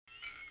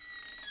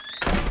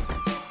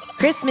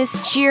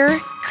Christmas cheer,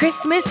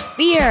 Christmas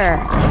fear.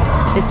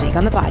 This week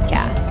on the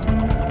podcast,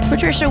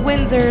 Patricia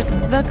Windsor's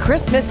The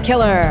Christmas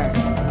Killer.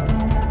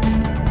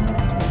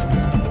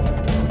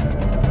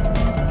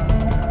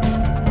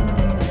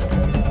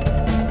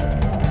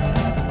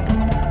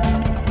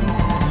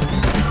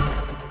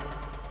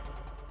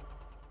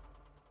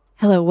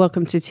 Hello,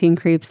 welcome to Teen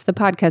Creeps, the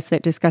podcast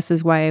that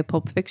discusses YA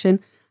pulp fiction.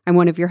 I'm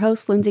one of your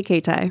hosts, Lindsay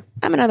Kaitai.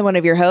 I'm another one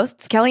of your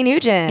hosts, Kelly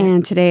Nugent.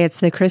 And today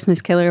it's The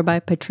Christmas Killer by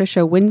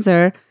Patricia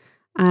Windsor.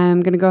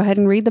 I'm going to go ahead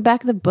and read the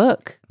back of the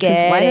book.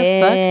 Get why it.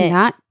 the fuck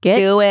not get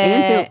Do it.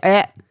 into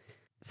it?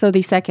 So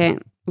the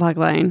second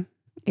logline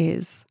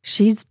is,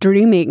 she's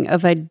dreaming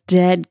of a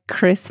dead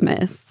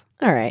Christmas.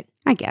 All right,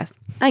 I guess.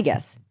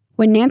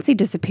 When Nancy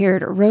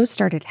disappeared, Rose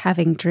started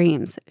having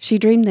dreams. She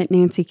dreamed that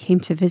Nancy came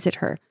to visit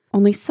her.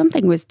 Only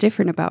something was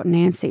different about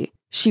Nancy.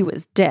 She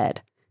was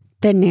dead.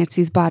 Then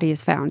Nancy's body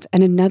is found,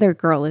 and another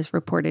girl is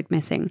reported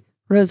missing.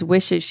 Rose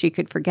wishes she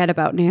could forget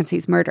about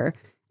Nancy's murder.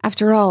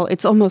 After all,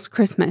 it's almost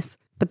Christmas,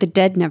 but the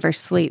dead never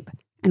sleep.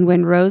 And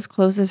when Rose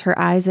closes her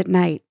eyes at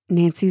night,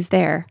 Nancy's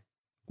there,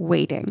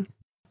 waiting.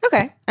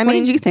 Okay. What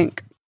did you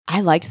think?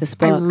 I liked this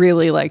book. I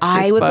really liked this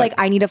book. I was like,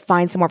 I need to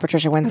find some more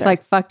Patricia Windsor. It's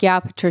like, fuck yeah,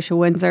 Patricia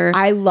Windsor.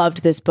 I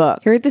loved this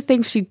book. Here are the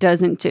things she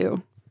doesn't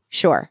do.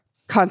 Sure.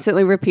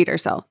 Constantly repeat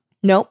herself.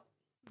 Nope.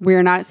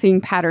 We're not seeing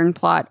pattern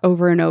plot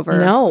over and over.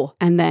 No.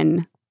 And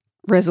then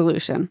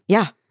resolution.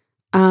 Yeah.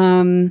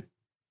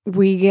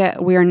 We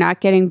are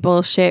not getting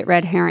bullshit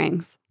red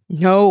herrings.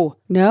 No.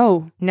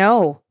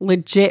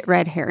 Legit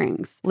red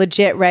herrings.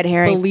 Legit red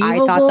herrings.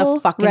 Believable I thought the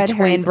fucking red twin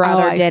herrings.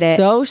 brother did it.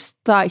 I so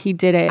thought he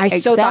did it. I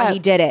so thought he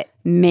did it.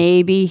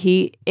 Maybe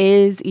he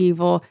is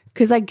evil.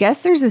 Because I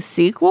guess there's a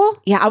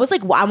sequel. Yeah, I was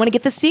like, well, I want to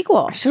get the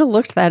sequel. I should have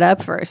looked that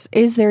up first.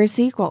 Is there a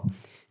sequel?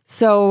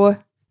 So,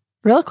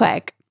 real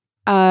quick.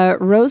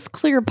 Rose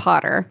Clear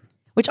Potter.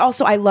 Which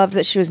also, I loved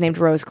that she was named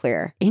Rose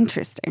Clear.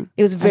 Interesting.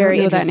 It was very I don't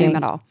know interesting. that name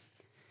at all.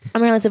 I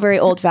mean, it's a very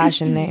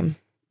old-fashioned name.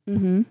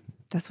 Mm-hmm.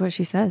 That's what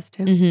she says,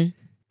 too. Mm-hmm.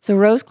 So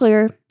Rose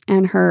Clear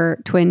and her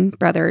twin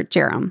brother,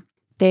 Jerem,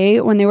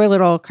 when they were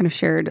little, kind of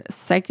shared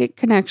psychic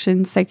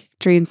connections, psychic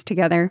dreams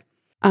together.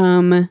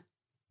 All of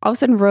a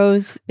sudden,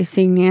 Rose is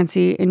seeing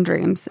Nancy in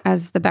dreams,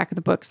 as the back of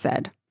the book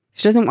said.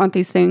 She doesn't want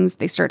these things.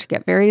 They start to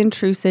get very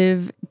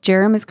intrusive.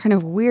 Jerem is kind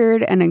of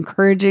weird and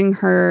encouraging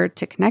her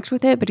to connect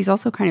with it, but he's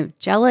also kind of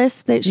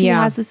jealous that she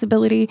has this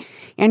ability.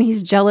 And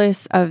he's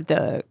jealous of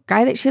the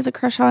guy that she has a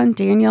crush on,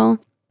 Daniel.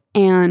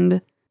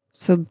 And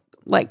so,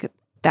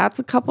 that's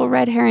a couple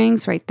red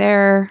herrings right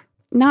there.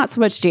 Not so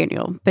much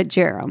Daniel, but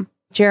Jerem.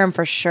 Jerem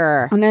for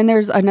sure. And then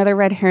there's another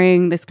red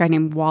herring, this guy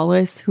named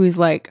Wallace, who's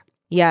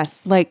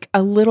yes,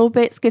 a little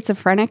bit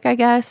schizophrenic, I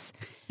guess.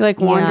 He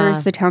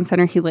wanders the town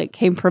center. He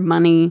came for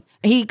money.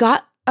 He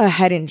got a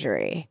head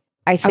injury,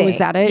 I think. Oh, is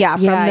that it? Yeah,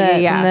 from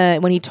the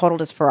when he totaled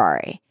his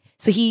Ferrari.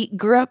 So he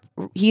grew up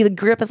as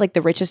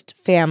the richest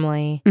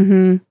family.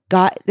 Mm-hmm.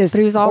 Got this, but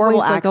he was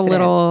horrible always accident. a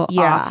little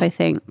off, I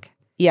think.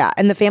 Yeah,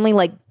 and the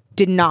family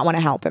did not want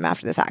to help him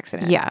after this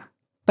accident. Yeah,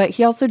 but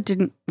he also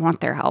didn't want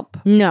their help.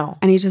 No,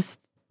 and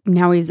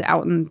now he's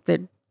out in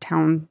the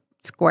town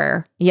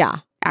square. Yeah,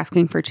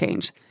 asking for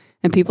change.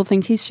 And people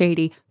think he's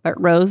shady, but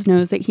Rose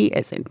knows that he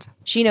isn't.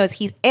 She knows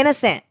he's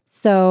innocent.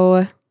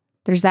 So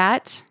there's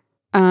that.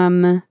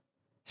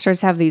 Starts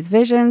to have these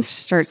visions.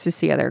 She starts to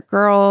see other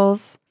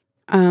girls.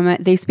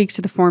 They speak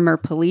to the former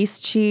police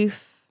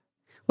chief.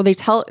 Well,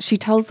 she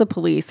tells the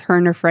police, her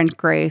and her friend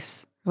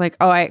Grace, by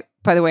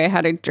the way, I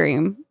had a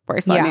dream where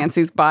I saw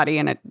Nancy's body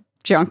in a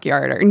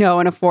junkyard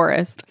in a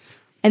forest.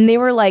 And they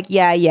were like,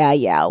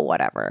 yeah,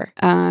 whatever.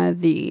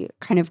 The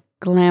kind of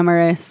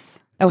glamorous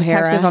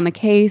O'Hara. detective on the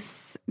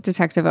case,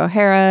 Detective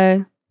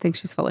O'Hara, thinks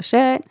she's full of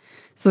shit.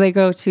 So they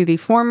go to the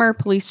former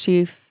police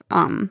chief,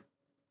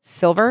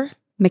 Silver?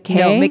 McKay.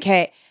 No,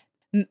 McKay.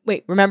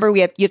 Wait, remember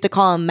you have to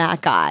call him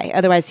Mac Guy,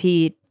 otherwise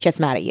he gets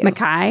mad at you.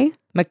 Mackay?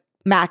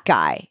 Mac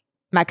Guy.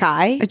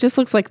 Mackay? It just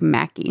looks like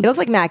Mackie. It looks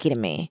like Mackie to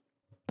me.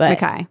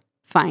 But Mackay.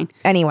 Fine.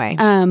 Anyway.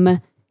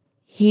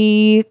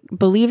 He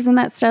believes in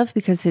that stuff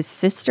because his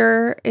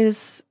sister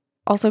is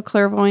also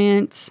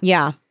clairvoyant.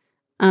 Yeah.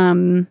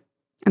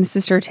 And the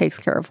sister takes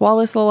care of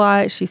Wallace a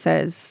lot. She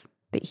says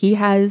that he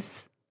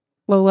has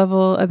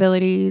low-level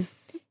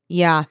abilities.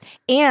 Yeah.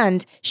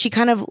 And she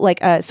kind of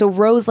so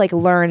Rose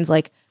learns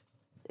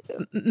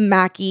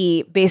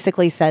Mackie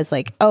basically says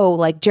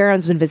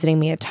Jerem's been visiting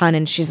me a ton.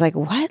 And she's like,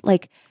 what?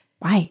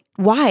 Why?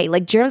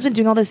 Jerem's been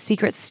doing all this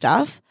secret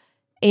stuff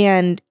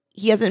and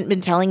he hasn't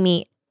been telling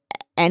me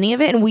any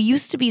of it. And we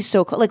used to be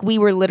so close. We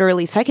were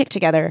literally psychic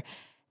together.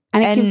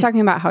 And it keeps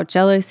talking about how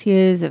jealous he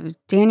is of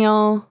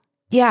Daniel.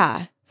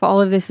 Yeah. So all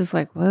of this is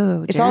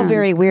whoa. It's all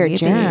very weird,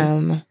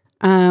 Jerem.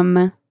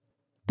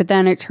 But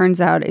then it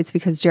turns out it's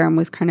because Jerem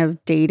was kind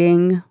of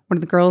dating one of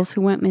the girls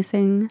who went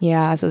missing.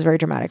 Yeah, so it was very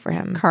dramatic for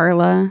him.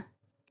 Carla.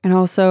 And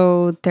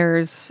also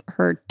there's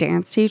her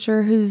dance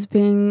teacher who's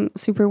being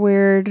super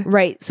weird.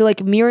 Right. So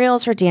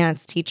Muriel's her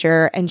dance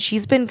teacher and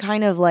she's been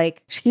kind of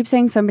she keeps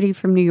saying somebody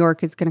from New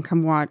York is going to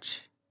come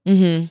watch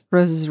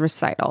Rose's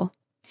recital.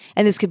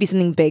 And this could be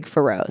something big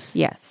for Rose.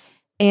 Yes.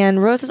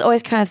 And Rose has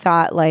always kind of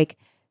thought, like,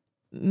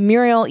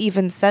 Muriel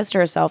even says to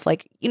herself,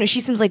 like, you know, she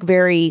seems like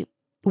very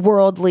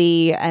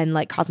worldly and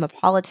like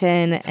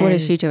cosmopolitan. So what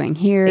is she doing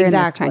here in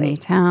this tiny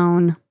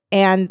town?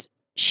 And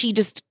she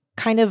just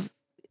kind of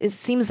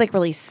seems like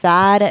really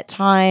sad at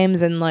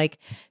times and like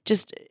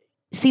just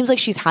seems like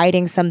she's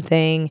hiding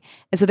something.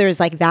 And so there's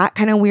like that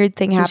kind of weird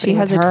thing happening. She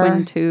has with a her.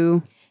 twin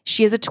too.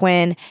 She has a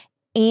twin.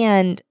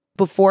 And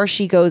before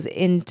she goes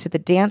into the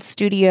dance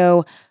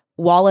studio,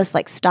 Wallace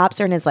like stops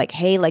her and is like,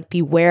 hey, like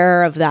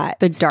beware of that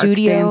The dark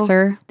studio.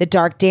 dancer. The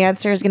dark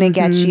dancer is going to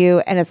get you.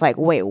 And it's like,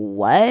 wait,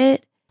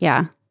 what?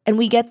 Yeah. And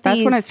we get these.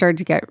 That's when it started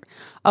to get.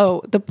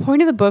 Oh, the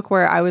point of the book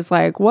where I was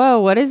like, whoa,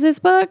 what is this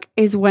book?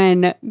 Is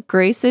when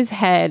Grace's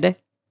head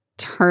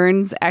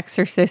turns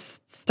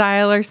exorcist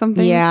style or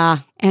something. Yeah.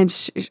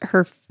 And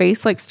her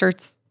face like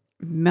starts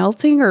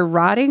melting or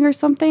rotting or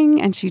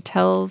something. And she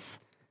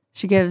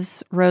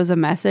gives Rose a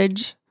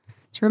message.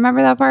 Do you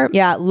remember that part?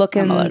 Yeah,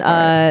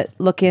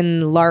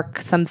 looking lark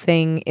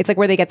something. It's like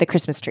where they get the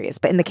Christmas trees,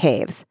 but in the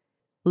caves.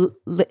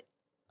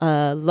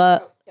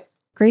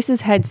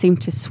 Grace's head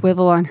seemed to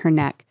swivel on her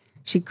neck.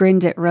 She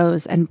grinned at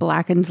Rose, and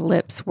blackened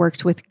lips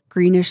worked with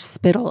greenish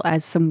spittle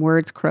as some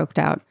words croaked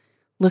out.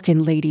 Look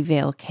in Lady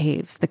Vale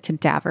Caves, the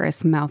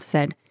cadaverous mouth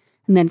said.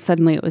 And then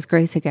suddenly it was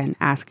Grace again,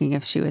 asking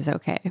if she was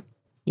okay.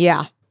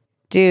 Yeah.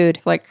 Dude.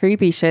 It's like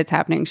creepy shit's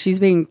happening. She's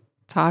being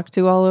talked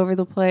to all over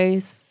the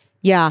place.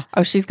 Yeah.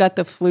 Oh, she's got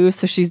the flu,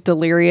 so she's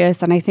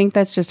delirious. And I think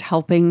that's just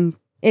helping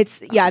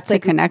it's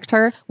like connect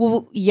her.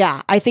 Well,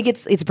 yeah. I think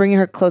it's bringing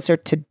her closer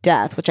to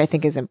death, which I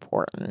think is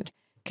important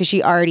because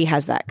she already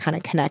has that kind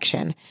of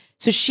connection.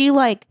 So she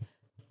like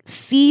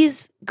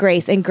sees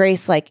Grace and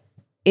Grace like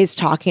is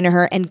talking to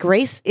her and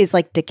Grace is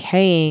like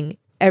decaying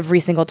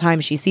every single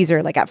time she sees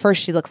her. Like at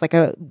first she looks like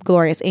a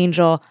glorious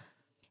angel.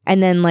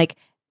 And then like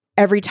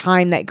every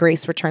time that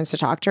Grace returns to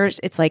talk to her,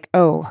 it's like,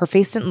 oh, her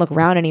face didn't look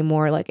round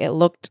anymore. Like it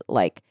looked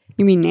like.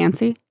 You mean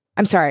Nancy?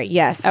 I'm sorry.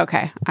 Yes.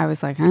 Okay. I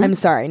was like, huh? I'm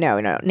sorry. No,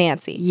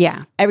 Nancy.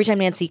 Yeah. Every time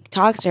Nancy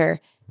talks to her,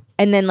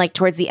 and then like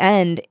towards the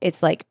end,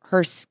 it's like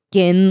her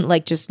skin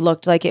like just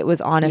looked like it was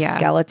on a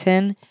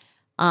skeleton.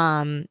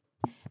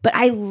 But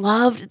I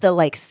loved the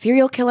like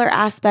serial killer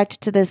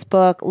aspect to this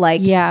book.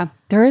 Like, yeah,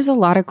 there is a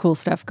lot of cool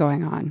stuff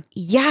going on.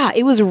 Yeah,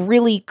 it was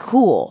really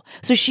cool.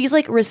 So she's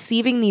like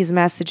receiving these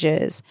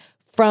messages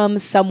from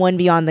someone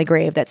beyond the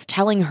grave that's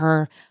telling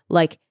her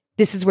like,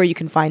 this is where you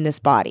can find this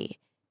body.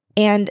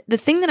 And the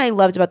thing that I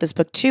loved about this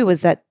book too was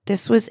that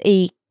this was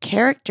a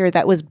character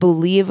that was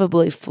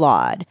believably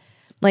flawed.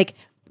 Like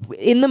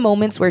in the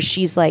moments where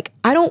she's like,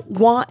 I don't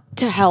want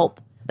to help.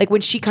 Like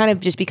when she kind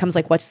of just becomes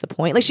like, what's the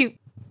point? Like she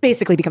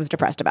basically becomes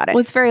depressed about it.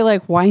 Well, it's very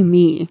like, why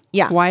me?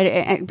 Yeah.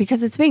 Why?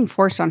 Because it's being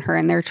forced on her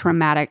and their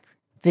traumatic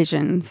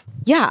visions.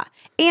 Yeah.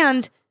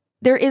 And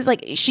there is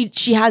like, she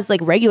has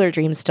like regular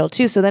dreams still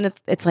too. So then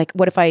it's like,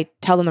 what if I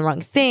tell them the wrong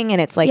thing? And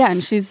it's like. Yeah.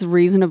 And she's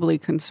reasonably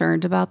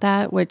concerned about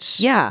that,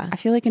 which I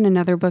feel like in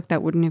another book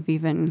that wouldn't have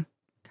even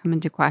come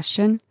into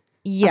question.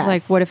 Yes.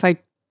 Like, what if I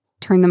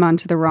turn them on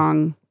to the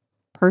wrong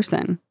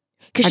person?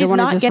 Because she's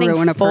not just getting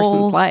ruin a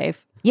person's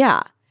life.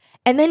 Yeah.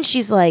 And then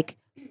she's like,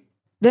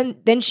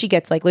 then she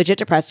gets like legit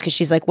depressed because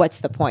she's like,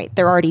 what's the point?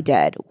 They're already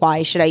dead.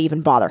 Why should I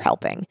even bother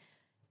helping?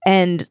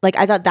 And like,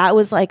 I thought that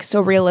was like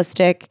so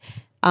realistic.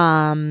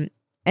 And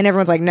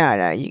everyone's like,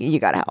 no, you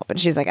gotta help. And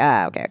she's like,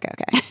 okay.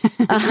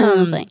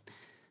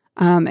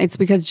 It's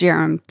because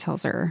Jerem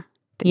tells her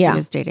that he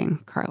was dating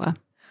Carla,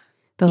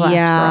 the last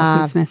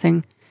girl who's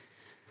missing.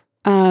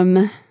 And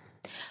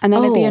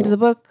then at the end of the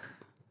book,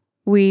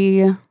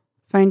 we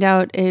find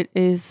out it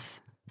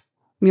is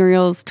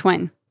Muriel's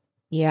twin.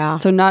 Yeah.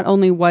 So not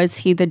only was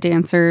he the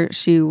dancer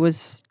she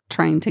was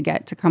trying to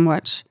get to come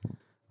watch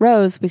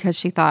Rose because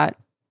she thought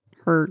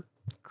her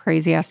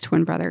crazy ass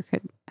twin brother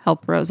could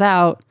help Rose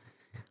out,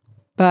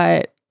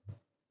 but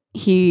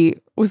he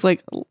was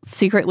like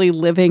secretly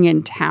living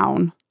in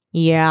town.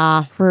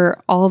 Yeah.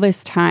 For all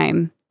this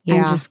time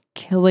and just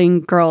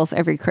killing girls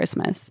every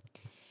Christmas.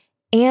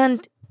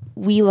 And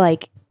we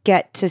like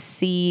get to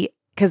see,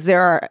 because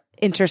there are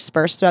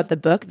interspersed throughout the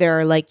book, there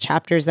are like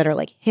chapters that are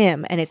like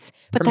him and it's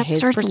from his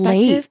perspective.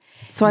 Late.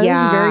 So I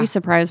was very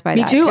surprised by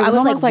that. Me too. It was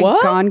almost like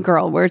what? Gone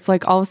Girl, where it's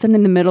like all of a sudden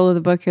in the middle of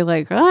the book, you're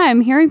like, oh, I'm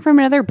hearing from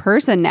another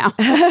person now.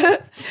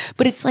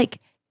 But it's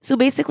like, so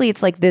basically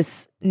it's like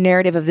this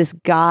narrative of this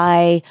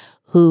guy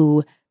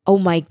who, oh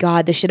my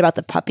God, the shit about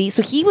the puppy.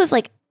 So he was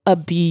like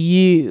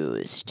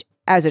abused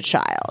as a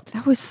child.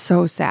 That was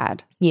so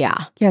sad.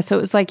 Yeah. Yeah. So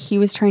it was like he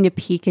was trying to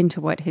peek into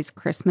what his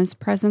Christmas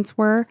presents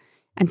were.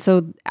 And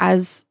so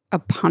as a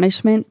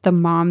punishment, the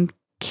mom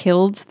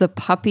killed the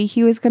puppy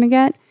he was going to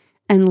get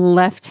and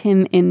left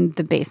him in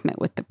the basement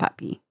with the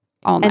puppy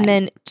all night. And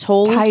then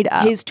told Tied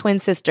up. his twin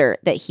sister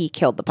that he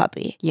killed the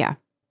puppy. Yeah.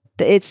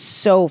 It's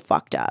so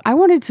fucked up. I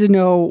wanted to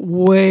know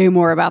way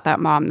more about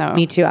that mom, though.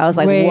 Me too. I was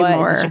like, way what?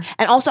 More.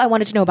 And also, I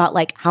wanted to know about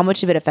like how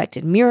much of it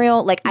affected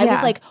Muriel. Like, I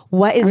was like,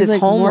 what is this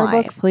like, home more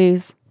life? Book,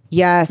 please.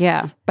 Yes.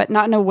 Yeah. But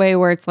not in a way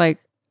where it's like,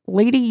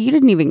 lady, you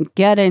didn't even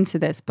get into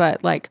this,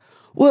 but like,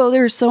 well,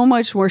 there's so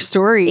much more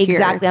story here.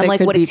 Exactly. I'm that like,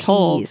 could what be a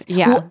told. tease.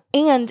 Yeah. Well,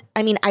 and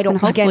I mean, I don't,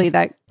 And hopefully again,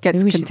 that gets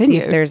maybe we should see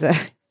if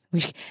continued.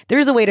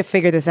 there's a way to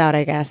figure this out,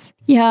 I guess.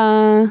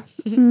 Yeah.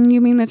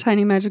 You mean the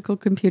tiny magical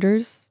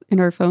computers in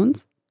our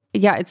phones?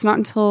 Yeah, it's not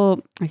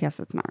until, I guess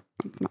it's not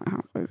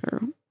halfway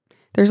through.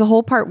 There's a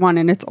whole part 1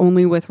 and it's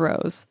only with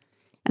Rose.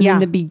 And Yeah. then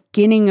the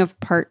beginning of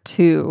part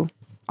 2,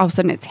 all of a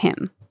sudden it's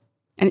him.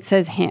 And it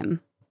says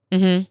him.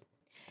 Mm-hmm.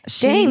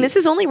 Dang, this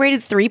is only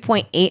rated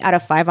 3.8 out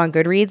of 5 on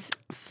Goodreads.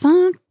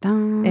 Fuck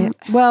that.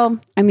 Well,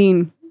 I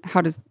mean,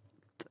 how does,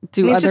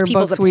 do it's just other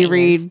people's books we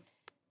opinions. read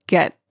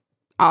get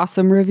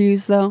awesome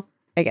reviews though?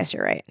 I guess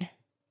you're right.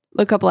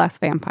 Look up Last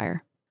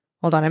Vampire.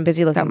 Hold on, I'm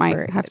busy looking That might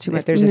for have too if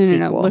much. there's a sequel.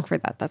 No, look for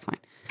that. That's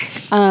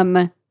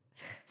fine.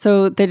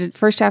 So the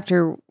first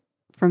chapter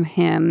from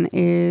him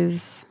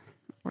is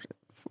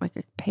it's like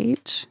a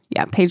page.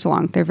 Yeah, page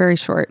long. They're very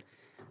short.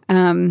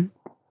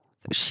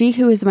 She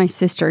who is my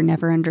sister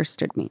never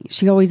understood me.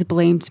 She always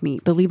blamed me,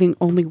 believing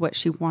only what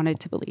she wanted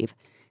to believe.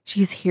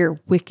 She's here,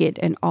 wicked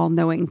and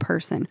all-knowing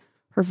person.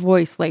 Her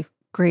voice, like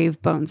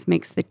grave bones,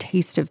 makes the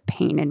taste of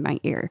pain in my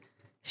ear.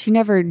 She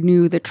never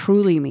knew the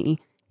truly me.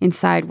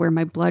 Inside where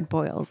my blood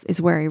boils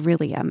is where I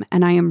really am,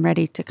 and I am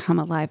ready to come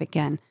alive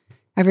again.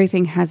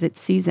 Everything has its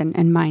season,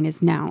 and mine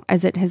is now,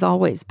 as it has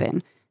always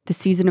been. The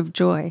season of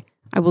joy.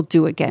 I will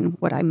do again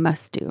what I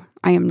must do.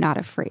 I am not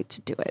afraid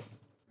to do it.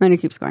 Then it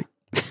keeps going.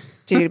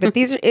 Dude, but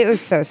it was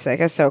so sick.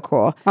 It's so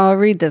cool. I'll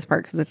read this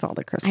part because it's all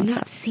the Christmas I'm stuff.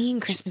 not seeing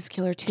Christmas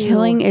Killer 2.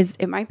 Killing is,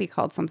 it might be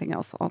called something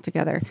else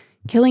altogether.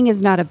 Killing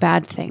is not a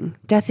bad thing.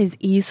 Death is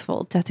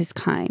easeful. Death is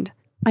kind.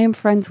 I am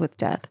friends with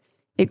death.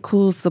 It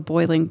cools the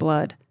boiling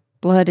blood.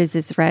 Blood is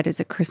as red as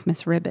a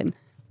Christmas ribbon.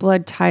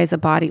 Blood ties a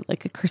body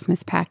like a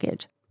Christmas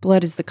package.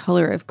 Blood is the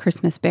color of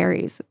Christmas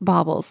berries,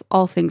 baubles,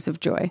 all things of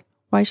joy.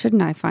 Why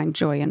shouldn't I find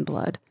joy in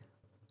blood?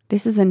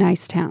 This is a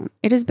nice town.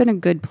 It has been a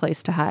good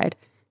place to hide,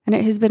 and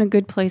it has been a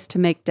good place to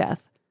make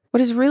death.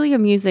 What is really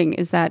amusing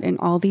is that in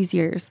all these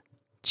years,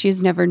 she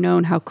has never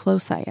known how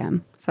close I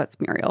am. So that's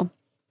Muriel.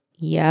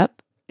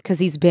 Yep, because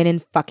he's been in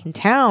fucking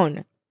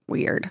town.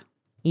 Weird.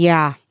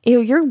 Yeah. Ew,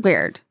 you're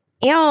weird.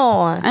 Ew.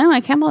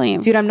 I can't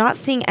believe. Dude, I'm not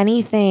seeing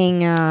anything.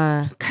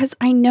 Because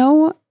I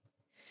know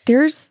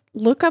there's,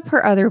 look up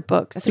her other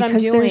books. That's what I'm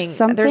because doing. There's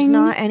something. There's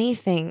not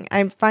anything.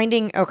 I'm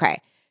finding, okay.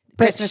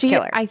 But Christmas she,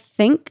 Killer. I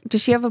think,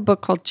 does she have a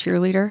book called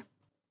Cheerleader?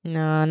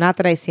 No, not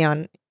that I see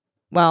on,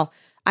 well,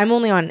 I'm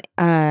only on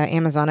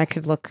Amazon. I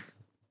could look.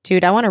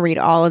 Dude, I want to read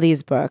all of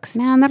these books.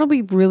 Man, that'll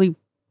be really,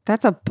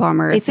 that's a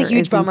bummer. It's if a there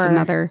huge isn't bummer.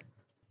 Another.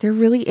 There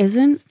really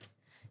isn't?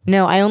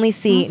 No, I only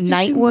see What else did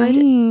she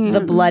Nightwood, write?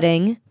 The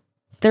Blooding,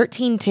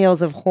 13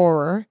 Tales of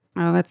Horror,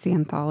 Oh, that's the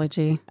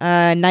anthology.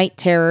 Night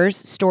Terrors,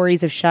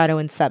 Stories of Shadow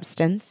and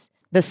Substance,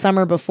 The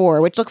Summer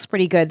Before, which looks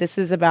pretty good. This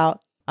is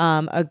about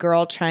a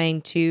girl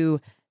trying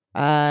to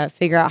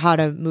figure out how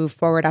to move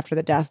forward after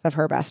the death of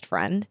her best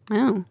friend.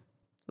 Oh.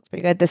 Looks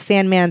pretty good. The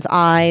Sandman's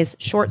Eyes,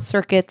 Short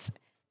Circuits.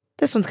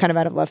 This one's kind of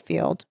out of left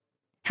field.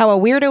 How a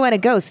Weirdo and a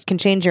Ghost Can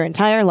Change Your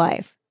Entire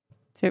Life.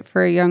 Is it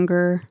for a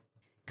younger?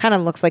 Kind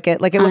of looks like it.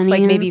 Like it looks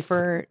like maybe Audience.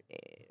 for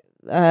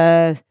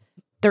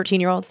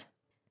 13-year-olds.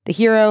 The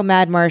Hero,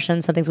 Mad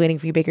Martian, Something's Waiting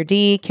for You, Baker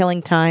D,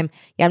 Killing Time.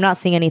 Yeah, I'm not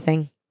seeing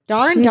anything.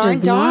 Darn, She darn,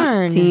 does not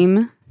darn.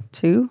 seem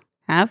to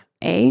have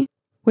a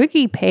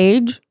wiki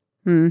page.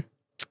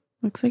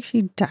 Looks like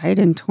she died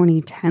in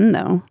 2010,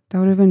 though. That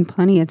would have been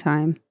plenty of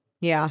time.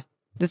 Yeah.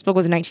 This book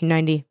was in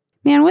 1990.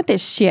 Man, what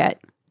this shit?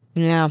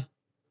 Yeah.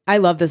 I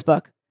love this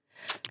book.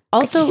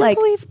 Also, like,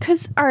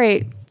 because, all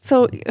right,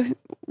 so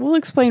we'll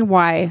explain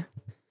why.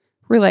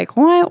 We're like,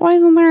 why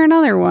isn't there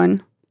another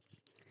one?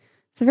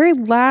 It's the very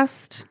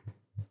last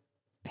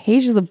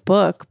page of the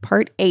book,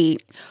 part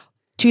 8.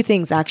 two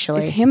things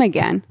actually. Is him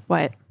again.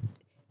 What?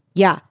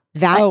 Yeah.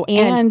 That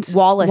and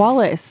Wallace.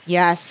 Wallace.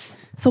 Yes.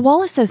 So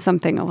Wallace says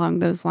something along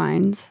those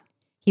lines.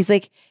 He's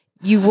like,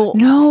 you will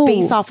No.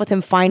 face off with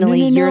him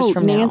finally years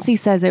from now. Nancy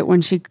says it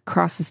when she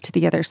crosses to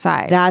the other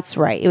side. That's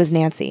right. It was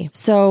Nancy.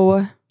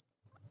 So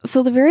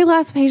the very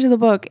last page of the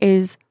book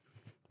is,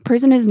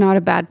 prison is not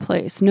a bad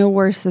place, no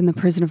worse than the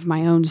prison of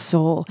my own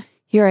soul.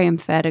 Here I am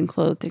fed and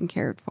clothed and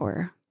cared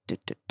for.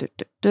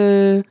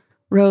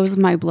 Rose,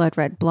 my blood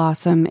red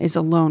blossom, is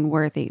alone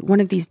worthy. One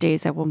of these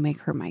days I will make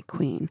her my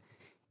queen.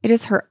 It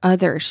is her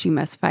other she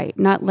must fight,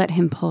 not let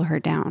him pull her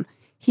down.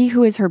 He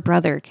who is her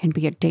brother can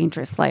be a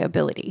dangerous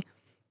liability.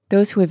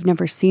 Those who have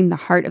never seen the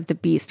heart of the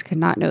beast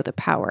cannot know the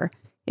power.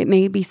 It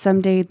may be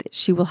someday that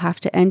she will have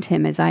to end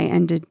him as I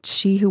ended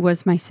she who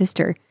was my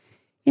sister.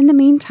 In the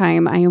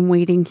meantime, I am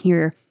waiting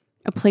here,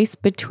 a place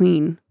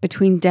between.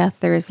 Between death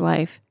there is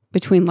life.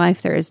 Between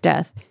life there is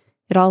death.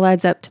 It all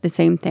adds up to the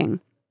same thing.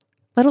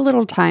 Let a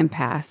little time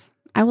pass.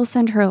 I will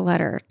send her a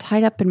letter,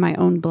 tied up in my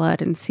own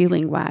blood and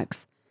sealing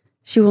wax.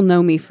 She will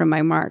know me from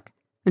my mark,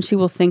 and she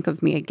will think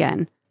of me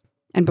again.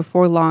 And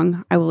before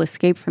long, I will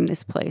escape from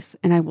this place,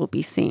 and I will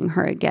be seeing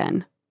her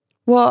again.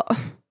 Well,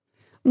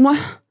 what?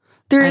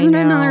 There isn't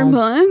another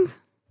book?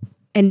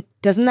 And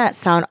doesn't that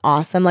sound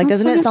awesome? Like,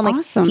 Sounds doesn't it sound fucking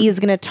awesome. like he's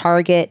going to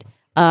target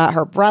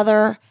her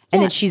brother, and Yeah.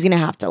 then she's gonna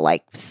have to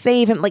like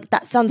save him. Like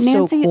that sounds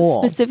Nancy so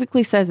cool.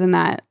 specifically says in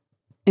that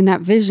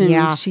vision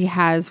Yeah. she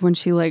has when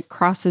she like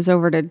crosses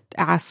over to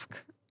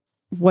ask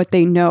what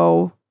they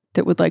know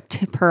that would like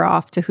tip her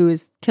off to who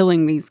is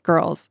killing these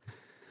girls.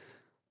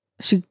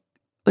 She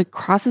like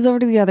crosses over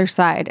to the other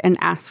side and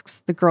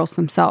asks the girls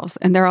themselves,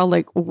 and they're all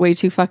like way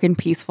too fucking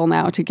peaceful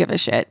now to give a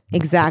shit.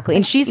 Exactly.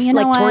 And she's You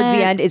know like towards what?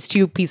 the end, it's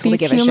too peaceful These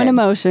to give a human shit.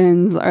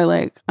 emotions are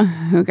like,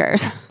 who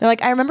cares? They're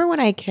like, I remember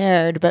when I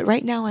cared, but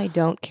right now I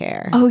don't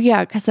care. Oh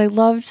yeah, because I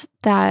loved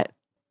that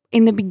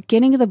in the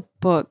beginning of the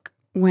book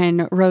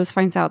when Rose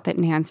finds out that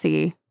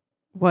Nancy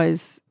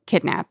was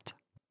kidnapped.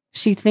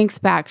 She thinks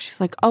back.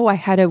 She's like, oh, I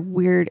had a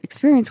weird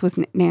experience with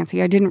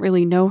Nancy. I didn't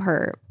really know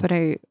her, but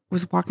I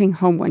was walking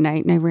home one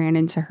night and I ran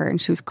into her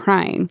and she was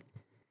crying.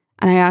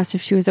 And I asked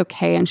if she was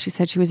okay and she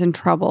said she was in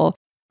trouble.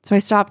 So I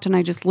stopped and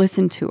I just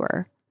listened to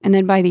her. And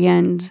then by the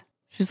end,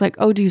 she's like,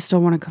 oh, do you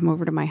still want to come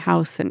over to my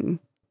house and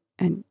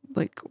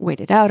like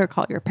wait it out or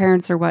call your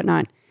parents or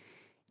whatnot?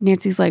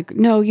 Nancy's like,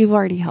 no, you've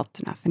already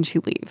helped enough. And she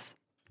leaves.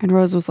 And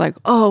Rose was like,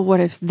 oh, what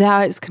if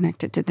that is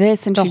connected to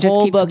this? And The she just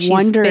whole keeps book,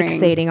 wondering. she's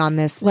fixating on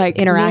this Like,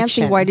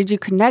 interaction. Nancy, why did you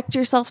connect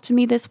yourself to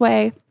me this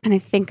way? And I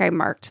think I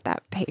marked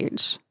that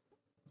page.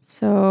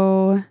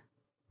 So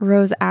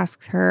Rose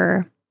asks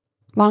her,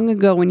 long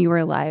ago when you were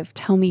alive,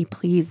 tell me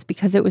please,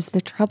 because it was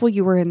the trouble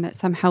you were in that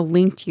somehow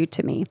linked you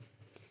to me.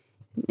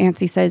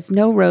 Nancy says,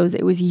 no, Rose,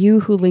 it was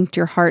you who linked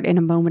your heart in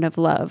a moment of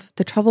love.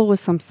 The trouble was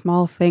some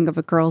small thing of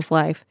a girl's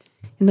life.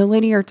 In the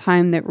linear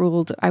time that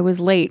ruled, I was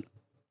late.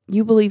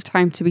 You believe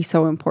time to be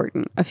so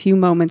important. A few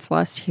moments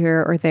lost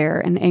here or there,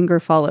 and anger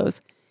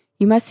follows.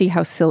 You must see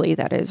how silly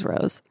that is,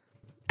 Rose.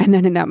 And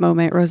then in that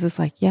moment, Rose is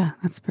like, yeah,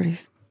 that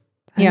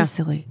is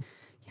silly.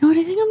 You know what?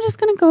 I think I'm just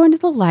going to go into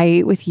the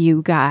light with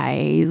you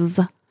guys.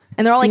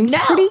 And they're all Seems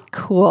like, no. pretty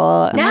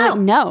cool. And I'm like,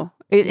 no,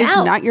 it is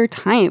No. not your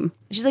time.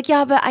 She's like,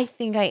 yeah, but I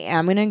think I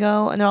am going to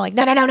go. And they're all like,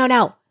 no.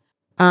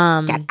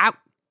 Get out.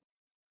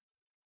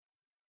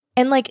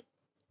 And like,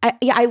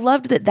 I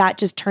loved that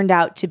just turned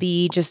out to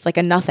be just like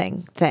a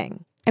nothing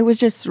thing. It was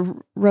just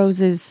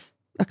Rose is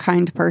a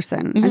kind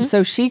person. Mhm. And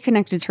so she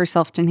connected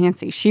herself to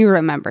Nancy. She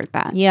remembered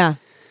that. Yeah.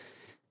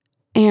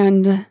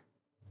 And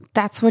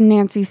that's when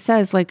Nancy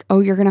says, like,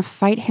 oh, you're going to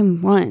fight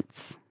him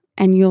once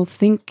and you'll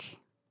think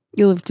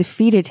you'll have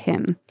defeated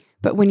him.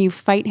 But when you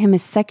fight him a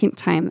second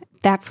time,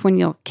 that's when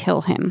you'll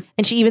kill him.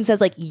 And she even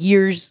says like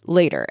years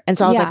later. And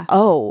so I was Yeah. like,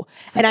 oh.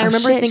 It's And like, I oh,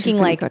 remember shit, she's thinking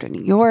gonna like, go to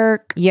New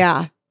York.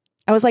 yeah.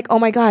 I was like, oh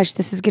my gosh,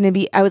 this is going to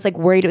be, I was like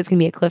worried it was going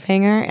to be a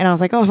cliffhanger. And I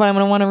was like, oh, but I'm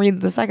going to want to read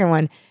the second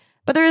one.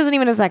 But there isn't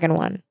even a second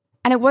one.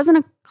 And it wasn't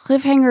a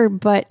cliffhanger,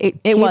 but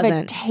it gave a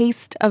wasn't.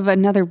 taste of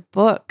another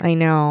book. I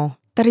know.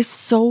 That is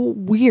so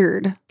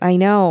weird. I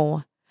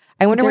know.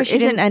 I wonder why There she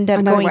didn't isn't end up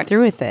another going one.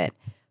 through with it.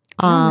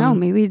 I don't know.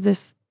 Maybe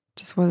this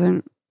just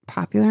wasn't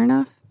popular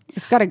enough.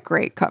 It's got a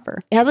great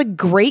cover. It has a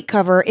great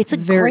cover. It's a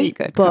Very great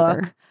good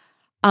book.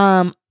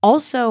 cover.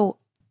 Also,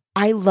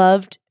 I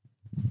loved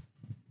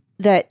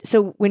that.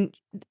 So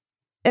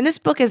and this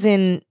book is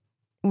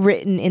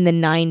written in the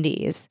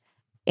 90s,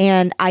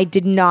 and I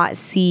did not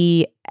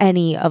see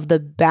any of the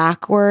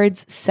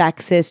backwards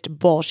sexist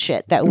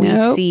bullshit that we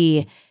Nope.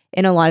 see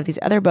in a lot of these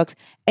other books.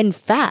 In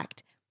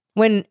fact,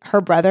 when her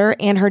brother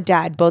and her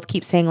dad both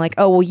keep saying like,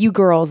 oh, well, you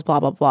girls, blah,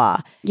 blah, blah.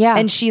 Yeah.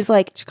 And she's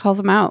like, she calls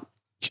him out.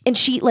 and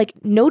she like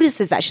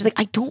notices that. She's like,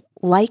 I don't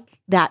like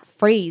that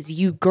phrase,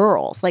 you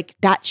girls. Like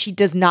that, she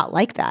does not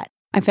like that.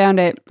 I found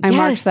it. I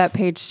marked Yes. that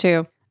page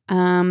too.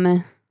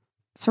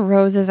 So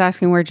Rose is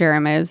asking where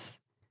Jerem is.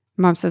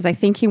 Mom says, I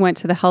think he went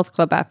to the health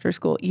club after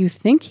school. You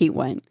think he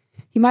went?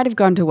 He might have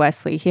gone to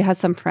Wesley. He has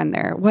some friend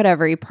there.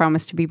 Whatever. He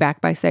promised to be back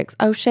by 6.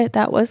 Oh shit,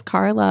 that was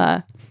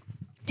Carla.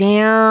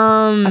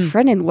 Damn. A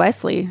friend in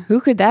Wesley.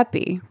 Who could that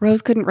be?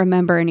 Rose couldn't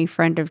remember any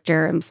friend of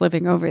Jerem's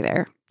living over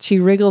there. She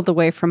wriggled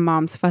away from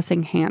Mom's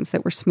fussing hands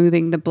that were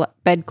smoothing the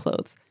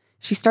bedclothes.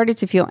 She started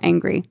to feel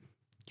angry.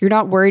 You're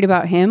not worried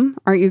about him?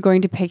 Aren't you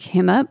going to pick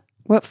him up?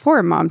 What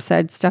for? Mom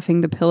said,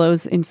 stuffing the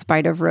pillows in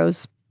spite of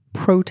Rose's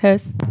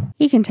protest.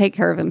 He can take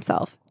care of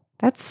himself.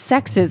 That's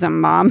sexism,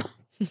 Mom.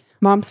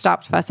 Mom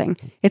stopped fussing.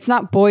 It's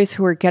not boys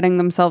who are getting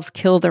themselves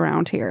killed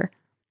around here.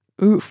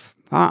 Oof,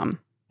 Mom.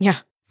 Yeah.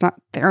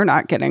 They're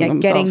not getting Yeah,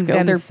 themselves getting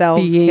killed.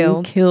 themselves They're being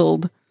killed.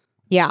 killed.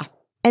 Yeah.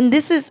 And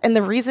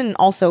the reason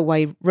also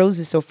why Rose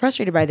is so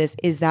frustrated by this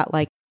is that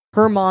like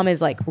her mom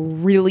is like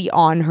really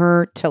on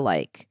her to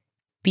like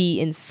be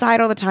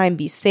inside all the time,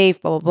 be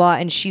safe, blah, blah, blah.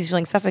 And she's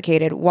feeling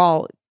suffocated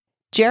while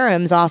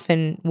Jerem's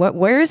often,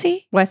 where is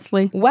he?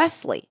 Wesley.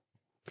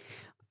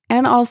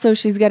 And also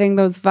she's getting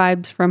those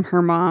vibes from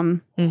her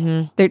mom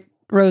that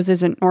Rose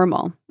isn't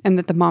normal and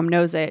that the mom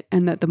knows it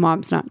and that the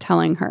mom's not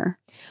telling her.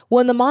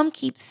 When the mom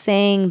keeps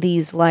saying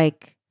these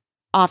like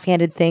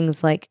offhanded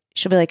things, like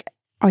she'll be like,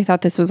 Oh, I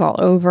thought this was all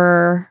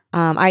over.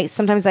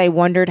 Sometimes I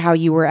wondered how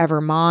you were ever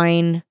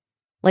mine,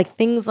 like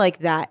things like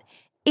that.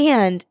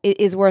 And it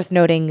is worth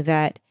noting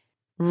that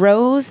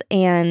Rose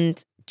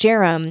and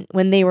Jerem,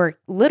 when they were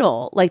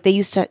little, like they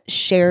used to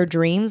share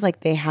dreams,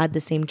 like they had the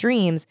same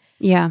dreams.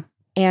 Yeah.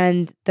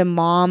 and the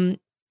mom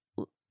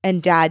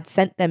and dad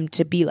sent them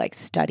to be like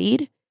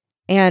studied,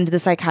 and the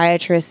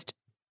psychiatrist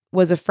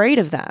was afraid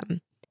of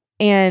them,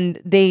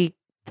 and they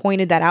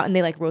pointed that out, and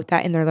they like wrote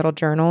that in their little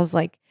journals,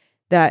 like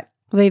that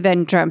They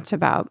then dreamt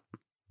about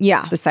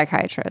yeah the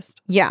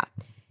psychiatrist. yeah.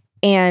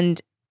 And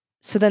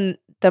so then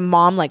the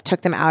mom like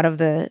took them out of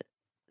the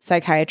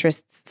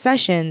psychiatrist's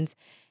sessions,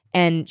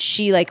 and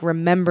she like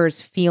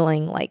remembers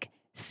feeling like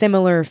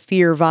similar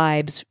fear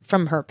vibes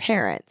from her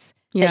parents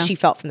Yeah. that she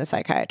felt from the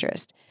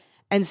psychiatrist.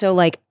 And so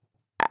like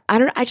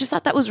I just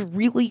thought that was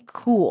really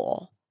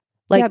cool.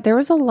 Like yeah, there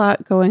was a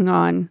lot going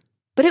on.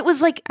 but it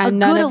was like And a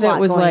none good of a it lot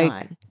was, going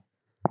like, on.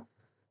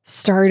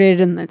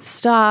 Started and then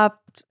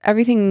stopped.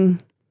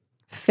 Everything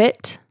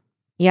fit.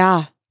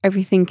 Yeah.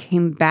 Everything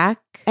came back.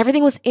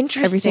 Everything was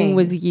interesting. Everything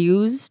was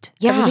used.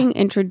 Yeah. Everything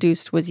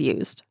introduced was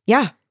used.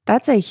 yeah.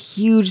 That's a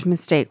huge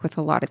mistake with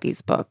a lot of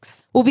these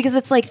books. Well, because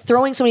it's like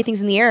throwing so many things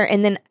in the air.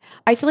 And then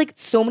I feel like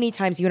so many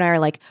times you and I are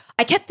like,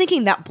 I kept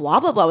thinking that blah,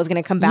 blah, blah was going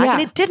to come back Yeah.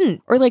 and it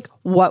didn't. Or like,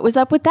 what was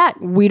up with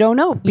that? We don't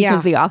know because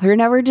Yeah. the author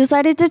never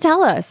decided to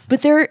tell us.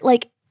 But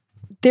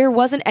there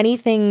wasn't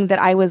anything that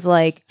I was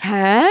like,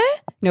 huh?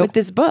 Nope. With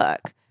this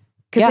book.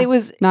 Because Yeah. it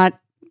was Not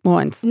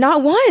once.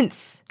 not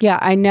once. Yeah,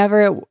 I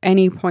never at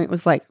any point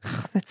was like,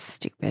 "Ugh, that's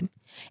stupid."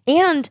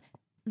 And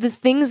the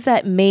things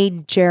that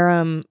made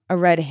Jerem a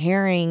red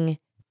herring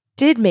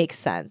did make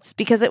sense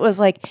because it was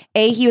like,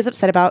 A, he was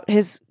upset about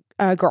his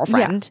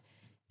girlfriend,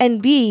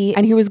 and B,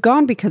 And he was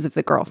gone because of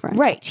the girlfriend.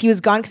 right, he was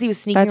gone because he was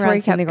sneaking That's where around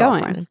he seeing the kept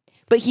going. girlfriend.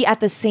 But he, at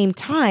the same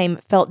time,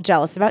 felt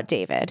jealous about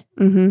David,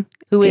 Mm-hmm.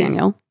 who is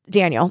Daniel.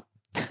 Daniel.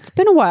 It's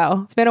been a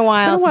while. It's been a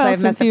while since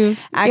I've messed up. you.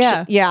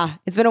 Actually, yeah,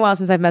 it's been a while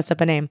since I've messed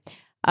up a name.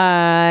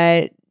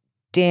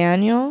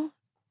 Daniel.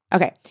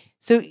 Okay,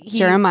 so he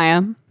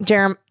Jeremiah.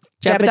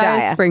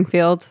 Jebediah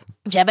Springfield.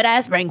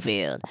 Jebediah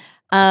Springfield.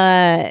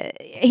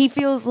 He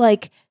feels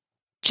like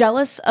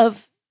jealous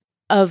of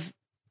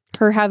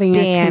Her having a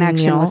connection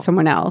Daniel. with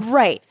someone else.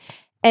 right,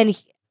 and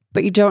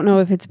But you don't know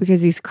if it's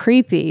because he's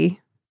creepy.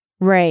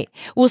 right.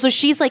 Well, so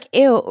she's like,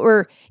 ew,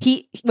 or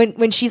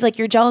when she's like,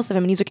 you're jealous of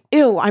him, and he's like,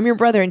 ew, I'm your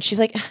brother, and she's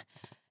like,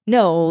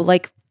 no,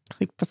 like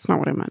That's not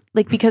what I meant.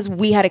 because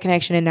we had a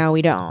connection and now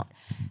we don't.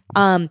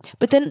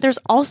 But then there's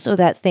also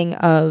that thing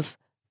of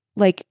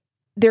like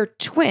they're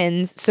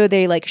twins, so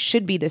they like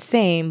should be the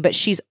same, but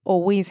she's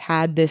always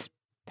had this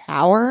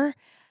power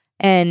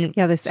and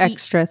Yeah, this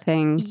extra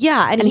thing.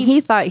 yeah, and, And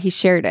he thought he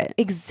shared it,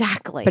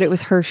 exactly, but it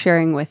was her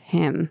sharing with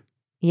him.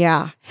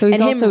 yeah, So he's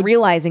and also him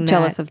realizing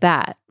jealous that, of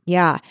that.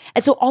 yeah,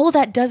 and so all of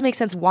that does make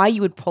sense why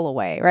you would pull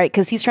away, right?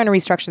 Because he's trying to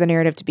restructure the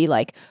narrative to be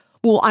like,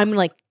 well, I'm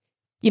like,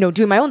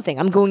 doing my own thing.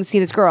 I'm going to see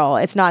this girl.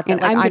 It's not that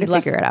And like, I'm going to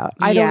left- figure it out.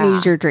 I Yeah. don't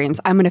need your dreams.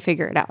 I'm going to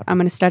figure it out. I'm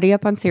going to study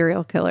up on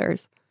serial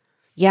killers.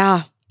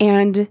 Yeah,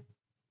 And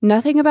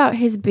nothing about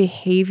his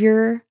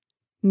behavior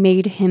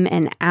made him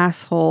an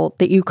asshole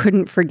that you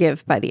couldn't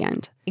forgive by the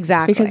end.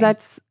 exactly. Because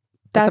that's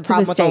the a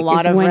problem with a mistake. lot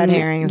is of when- red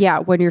herrings. Yeah,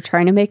 when you're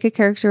trying to make a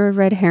character a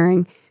red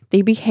herring,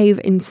 they behave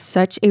in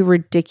such a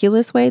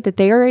ridiculous way that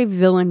they are a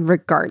villain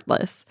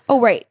regardless. oh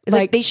right, it's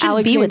like, Like they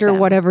shouldn't be with Alexander, them.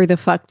 whatever the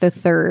fuck, the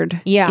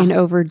third Yeah. in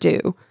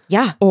Overdue.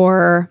 Yeah,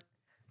 Or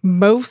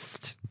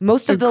most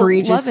most of the love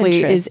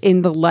egregiously interests. is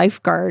in The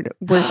Lifeguard,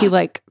 where he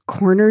like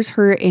corners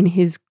her in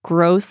his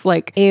gross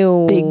like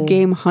Ew. big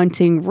game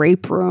hunting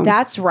rape room.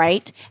 That's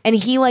right. And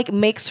he like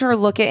makes her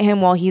look at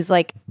him while he's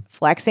like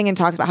flexing and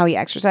talks about how he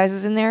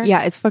exercises in there.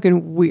 Yeah, it's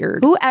fucking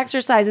weird. Who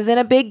exercises in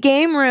a big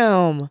game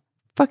room?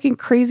 Fucking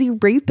crazy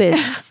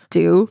rapists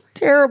do.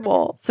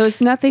 Terrible. So it's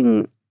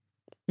nothing.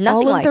 Nothing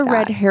all of like the that.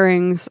 red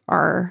herrings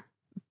are,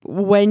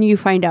 when you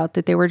find out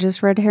that they were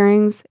just red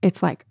herrings,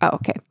 it's like, oh,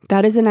 okay,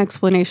 that is an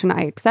explanation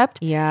I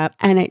accept. Yeah.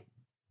 And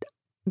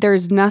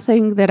there's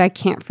nothing that I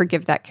can't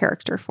forgive that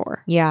character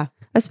for, Yeah.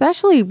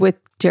 especially with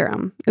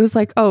Jerem. It was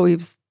like, oh, he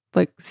was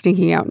like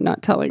sneaking out, and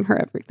not telling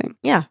her everything.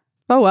 Yeah.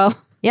 Oh, well.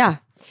 Yeah.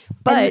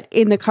 But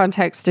in the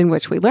context in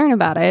which we learn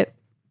about it,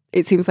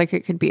 it seems like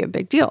it could be a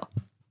big deal.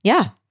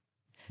 Yeah.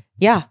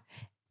 Yeah.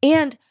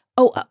 And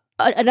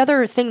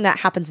another thing that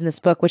happens in this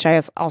book, which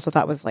I also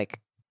thought was like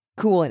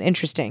cool and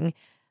interesting,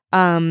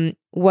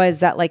 was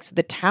that like so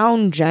the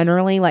town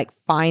generally like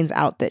finds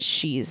out that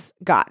she's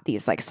got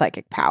these like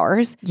psychic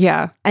powers,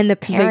 Yeah. and the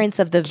parents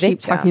of the Keep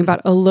victim talking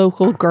about a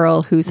local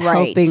girl who's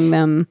Right. helping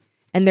them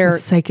and their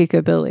with psychic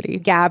ability.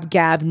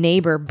 gab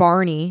neighbor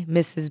Barney,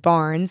 Mrs.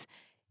 Barnes,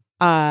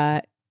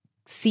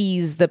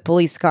 sees the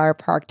police car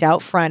parked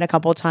out front a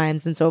couple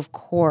times, and so of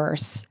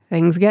course,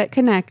 Things get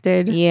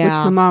connected, Yeah.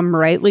 which the mom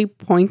rightly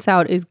points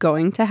out is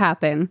going to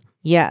happen.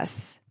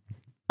 yes,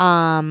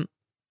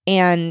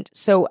 and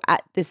so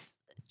at this,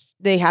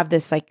 they have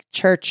this like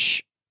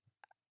church.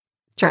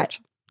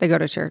 They go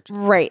to church.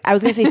 Right. I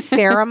was going to say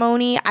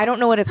ceremony. I don't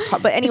know what it's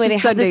called. But anyway, they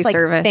just have this Sunday like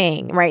service.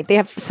 thing, right? They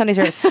have Sunday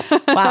service. Wow.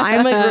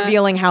 I'm like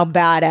revealing how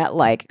bad at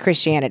like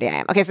Christianity I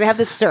am. Okay. So they have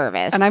this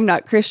service. And I'm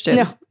not Christian.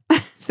 No.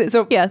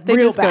 So Yeah, they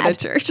real just bad. go to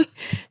church.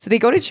 So they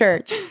go to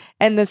church,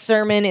 and the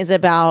sermon is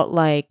about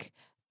like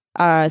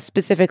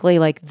specifically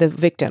like the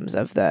victims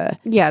of the.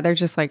 Yeah, they're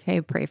just like, hey,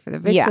 pray for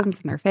the Yeah.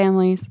 victims and their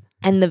families.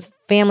 and the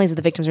families of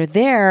the victims are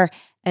there,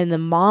 and the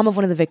mom of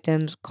one of the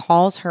victims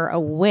calls her a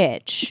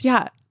witch.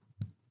 Yeah.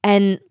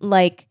 And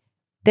like,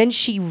 then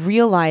she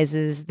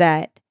realizes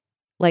that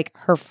like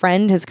her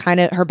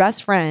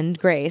best friend,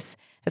 Grace,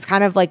 has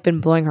kind of like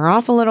been blowing her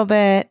off a little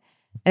bit.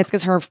 And it's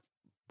because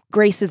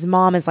Grace's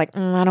mom is like,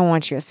 I don't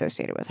want you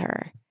associated with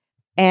her.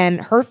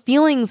 And her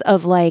feelings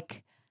of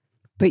like,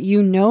 but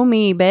you know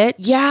me, bitch.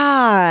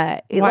 yeah.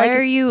 Why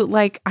are you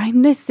like,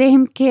 I'm the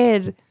same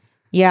kid?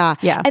 Yeah.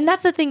 Yeah. And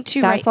that's the thing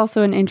too, right? That's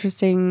also an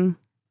interesting...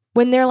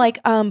 When they're like,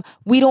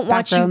 we don't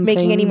want you background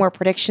making thing. any more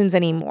predictions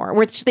anymore.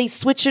 Which they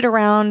switch it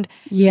around.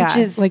 Yeah. Which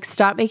is like,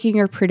 stop making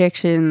your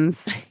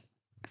predictions.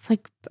 It's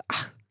like,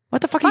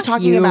 what the fuck are you fuck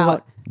talking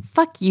about?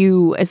 Fuck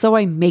you, as though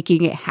I'm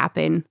making it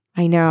happen.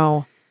 I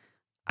know.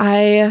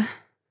 I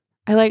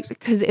liked,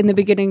 because in the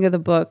beginning of the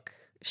book,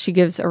 she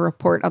gives a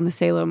report on the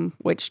Salem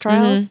witch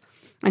trials,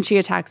 and she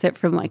attacks it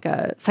from like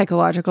a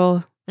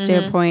psychological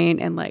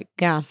standpoint and like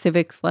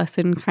civics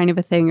lesson kind of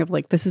a thing of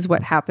like, this is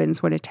what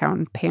happens when a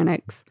town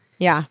panics.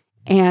 Yeah.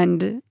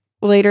 And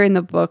later in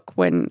the book,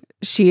 when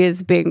she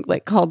is being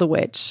like called a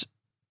witch,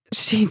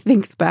 she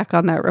thinks back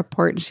on that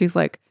report and she's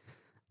like,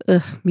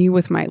 ugh, me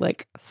with my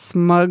like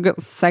smug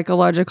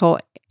psychological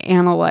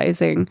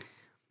analyzing.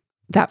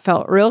 That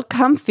felt real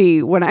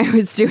comfy when I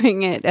was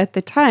doing it at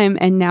the time.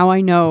 And now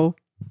I know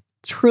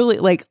truly,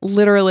 like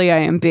literally, I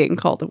am being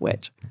called a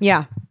witch.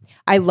 Yeah.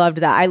 I loved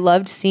that. I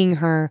loved seeing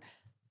her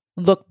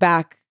look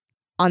back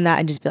on that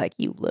and just be like,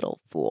 you little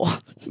fool.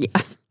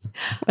 Yeah.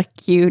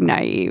 Like, you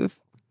naive.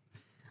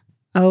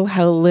 Oh,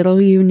 how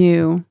little you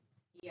knew.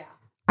 Yeah.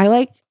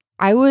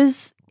 I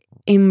was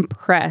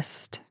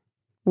impressed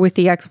with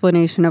the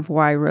explanation of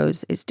why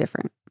Rose is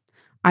different.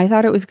 I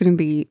thought it was going to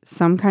be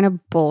some kind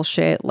of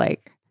bullshit,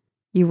 like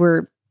you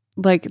were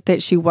like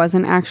that she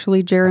wasn't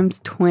actually Jerem's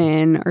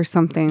twin or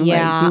something.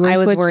 Yeah, like, you were I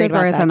was switched worried at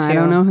about birth that and too. I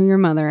don't know who your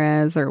mother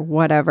is or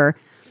whatever.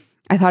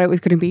 I thought it was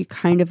going to be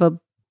kind of a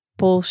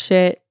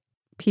bullshit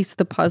piece of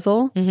the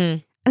puzzle. Mm-hmm.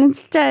 And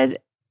instead,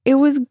 it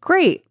was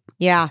great.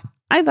 Yeah.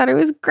 I thought it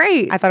was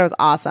great. I thought it was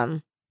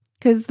awesome.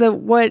 Because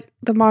what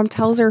the mom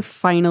tells her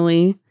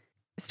finally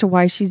as to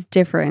why she's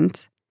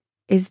different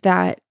is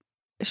that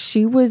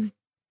she was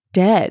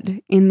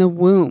dead in the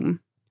womb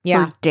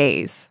for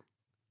days.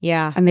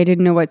 Yeah. And they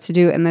didn't know what to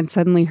do. And then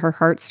suddenly her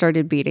heart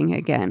started beating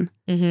again.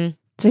 Mm-hmm.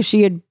 So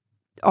she had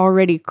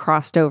already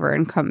crossed over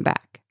and come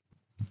back.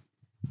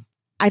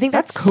 I think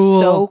that's cool.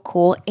 So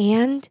cool.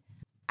 And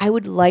I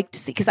would like to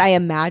see, because I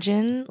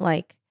imagine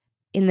like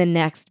in the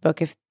next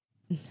book, if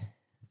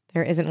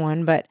there isn't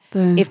one, but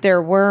if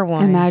there were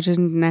one.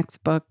 Imagined next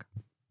book.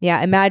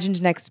 Yeah,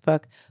 imagined next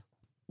book.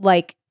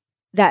 Like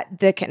that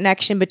the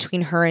connection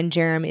between her and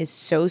Jerem is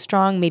so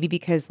strong, maybe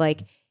because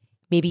like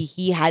maybe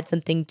he had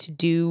something to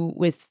do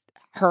with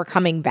her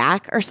coming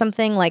back or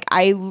something. Like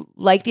I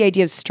like the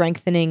idea of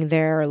strengthening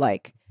their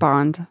like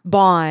bond.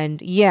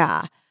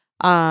 Yeah.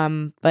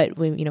 But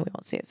we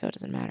won't see it, so it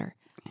doesn't matter.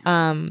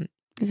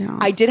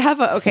 I did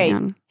have a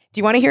do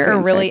you want to hear a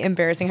really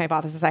embarrassing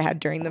hypothesis I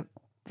had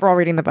while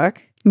reading the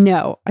book?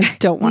 No, I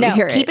don't want to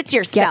hear it. Keep it to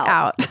yourself. Get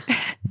out.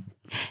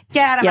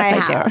 Get out of my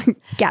house. I do.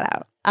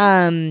 Get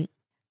out.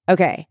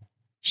 Okay.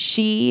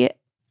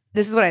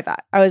 This is what I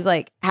thought. I was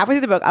like, halfway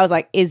through the book, I was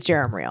like, is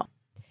Jerem real?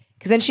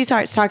 Because then she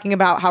starts talking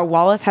about how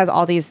Wallace has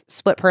all these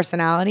split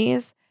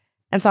personalities.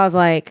 And so I was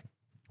like,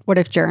 what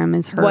if Jerem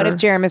is her? What if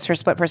Jerem is her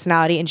split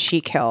personality and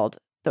she killed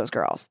those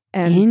girls?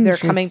 And they're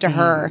coming to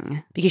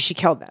her because she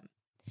killed them.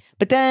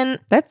 But then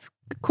that's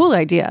a cool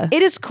idea.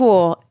 It is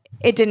cool.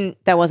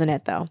 That wasn't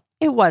it though.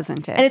 It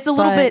wasn't it. And it's a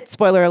little bit,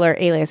 spoiler alert,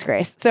 Alias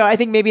Grace. So I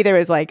think maybe there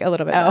was like a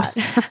little bit of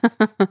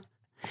that.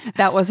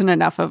 That wasn't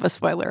enough of a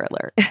spoiler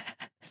alert.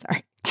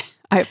 Sorry.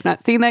 I have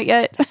not seen that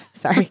yet.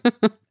 Sorry.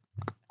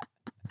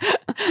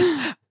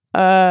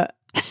 I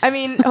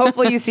mean,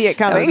 hopefully you see it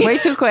coming. That was way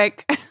too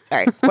quick.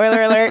 Sorry.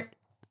 Spoiler alert.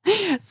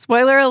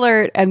 Spoiler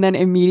alert. And then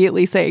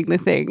immediately saying the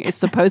thing is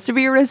supposed to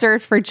be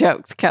reserved for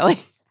jokes,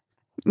 Kelly.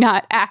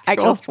 Not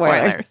actual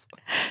spoilers.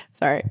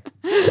 Sorry.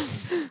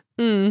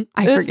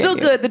 It's still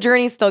good. The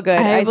journey's still good.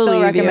 I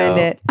still recommend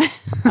it.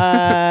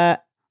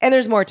 And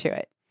there's more to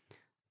it.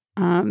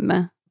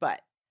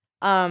 But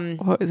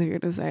what was I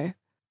going to say?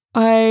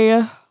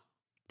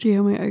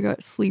 Damn it, I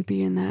got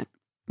sleepy in that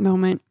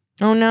moment.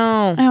 Oh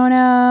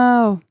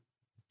no.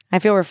 I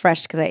feel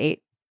refreshed because I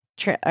ate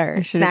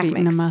snack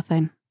mix. A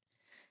muffin.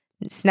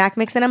 Snack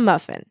mix and a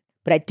muffin.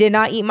 But I did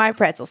not eat my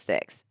pretzel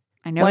sticks.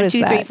 I noticed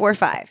 1, 2, 3, 4,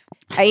 5.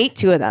 I ate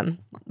 2 of them,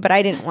 but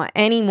I didn't want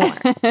any more.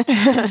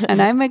 And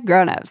I'm a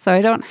grown-up, so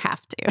I don't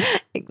have to.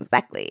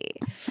 Exactly.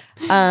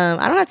 I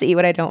don't have to eat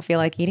what I don't feel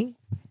like eating.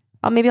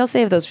 Maybe I'll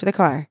save those for the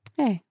car.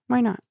 Hey,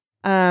 why not?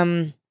 Let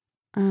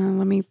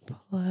me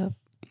pull up.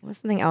 What's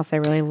something else I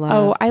really love?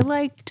 Oh, I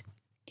liked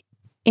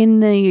in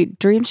the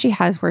dream she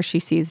has where she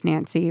sees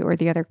Nancy or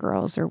the other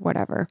girls or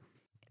whatever.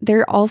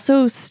 They're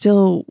also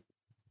still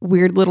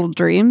weird little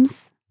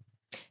dreams.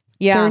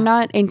 Yeah. They're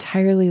not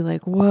entirely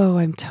like, whoa,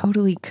 I'm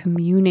totally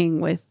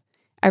communing with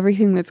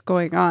everything that's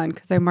going on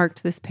because I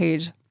marked this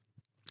page.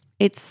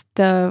 It's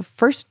the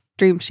first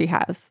dream she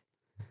has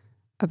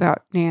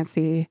about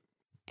Nancy,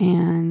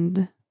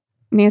 and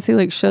Nancy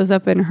like shows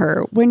up in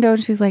her window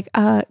and she's like,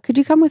 could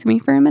you come with me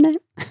for a minute?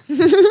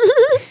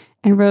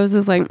 And Rose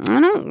is like, I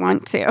don't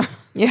want to.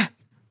 Yeah.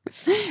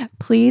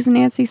 Please,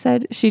 Nancy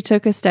said. She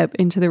took a step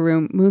into the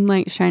room,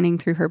 moonlight shining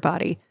through her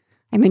body.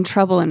 I'm in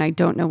trouble and I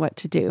don't know what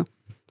to do.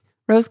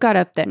 Rose got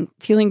up then,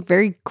 feeling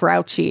very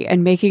grouchy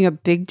and making a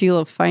big deal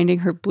of finding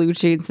her blue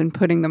jeans and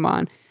putting them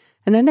on.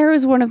 And then there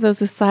was one of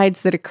those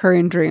asides that occur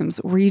in dreams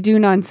where you do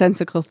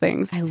nonsensical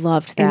things. I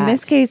loved that. In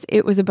this case,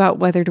 it was about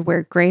whether to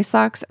wear gray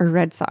socks or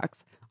red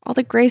socks. All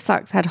the gray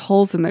socks had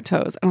holes in the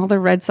toes, and all the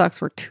red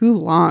socks were too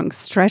long,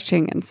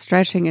 stretching and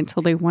stretching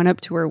until they went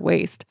up to her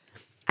waist.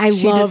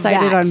 She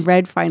decided on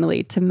red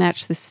finally to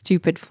match the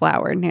stupid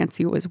flower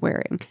Nancy was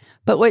wearing.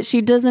 But what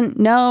she doesn't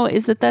know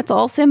is that that's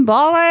all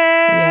symbolic.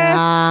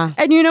 Yeah.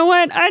 And you know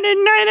what? I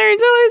didn't either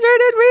until I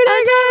started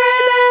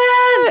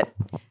reading it.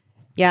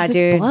 Yeah, It's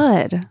dude.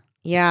 blood.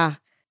 Yeah.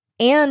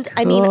 And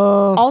I mean,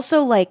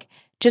 also like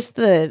just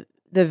the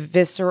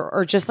visceral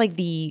or just like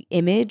the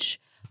image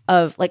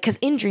of like, because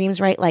in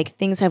dreams, right, like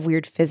things have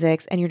weird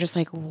physics and you're just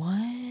like,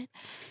 what?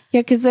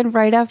 Yeah, because then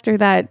right after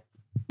that,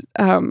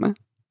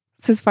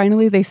 says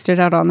finally they stood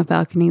out on the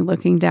balcony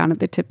looking down at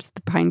the tips of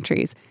the pine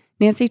trees.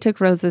 Nancy took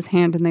Rose's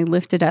hand and they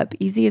lifted up,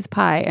 easy as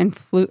pie, and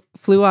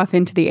flew off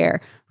into the air.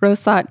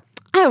 Rose thought,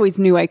 I always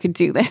knew I could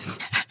do this.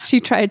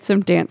 She tried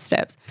some dance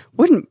steps.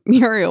 Wouldn't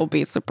Muriel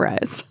be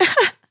surprised?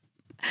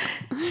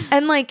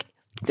 And like,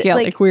 Yeah,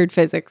 like weird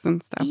physics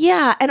and stuff.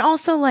 yeah. And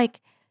also like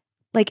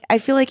I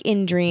feel like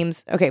in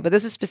dreams, okay, but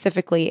this is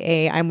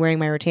specifically I'm wearing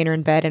my retainer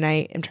in bed and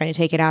I am trying to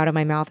take it out of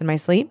my mouth in my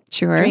sleep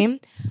dream,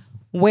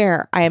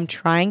 where I am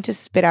trying to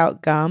spit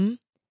out gum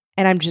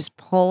and I'm just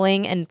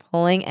pulling and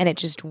it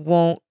just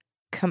won't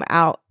come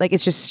out. Like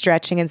it's just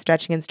stretching and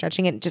stretching and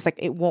stretching and just like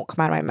it won't come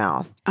out of my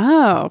mouth.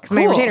 Oh, because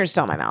my retainer is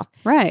still in my mouth.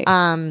 Right.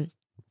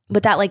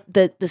 But that like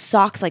the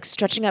socks like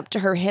stretching up to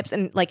her hips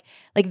and like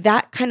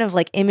that kind of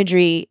like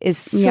imagery is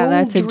so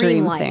that's a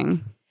dream dreamlike,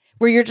 thing.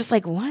 where you're just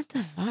like, what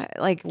the fuck?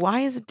 Like, why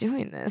is it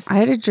doing this? I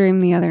had a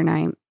dream the other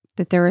night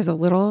that there was a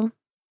little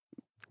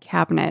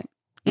cabinet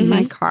in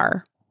my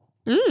car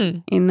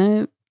in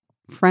the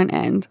front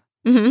end,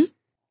 and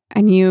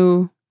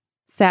you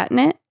sat in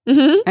it,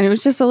 and it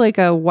was just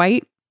a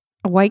white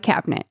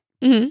cabinet.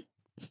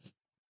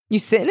 You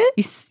sit in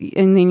it,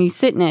 and then you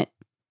sit in it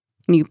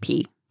and you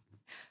pee.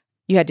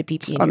 You had to pee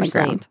on the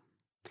ground.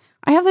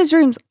 I have those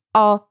dreams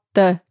all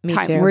the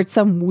time where it's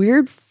some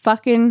weird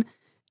fucking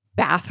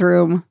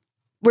bathroom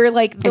where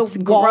like the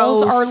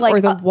walls are like,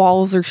 or the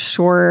walls are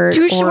short,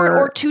 too short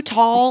or too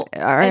tall,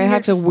 or I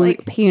have to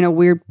pee in a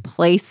weird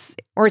place,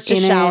 or it's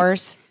just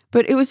showers.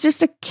 But it was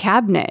just a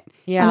cabinet.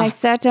 Yeah, and I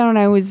sat down and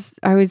I was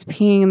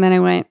peeing, and then I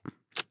went,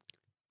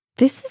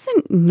 "This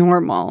isn't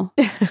normal."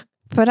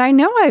 But I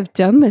know I've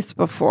done this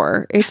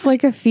before. It's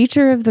like a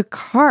feature of the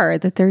car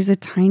that there's a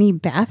tiny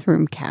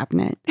bathroom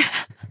cabinet.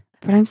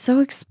 But I'm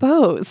so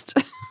exposed.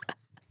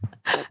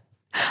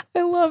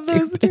 I love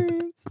those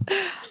dreams.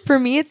 For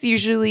me, it's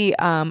usually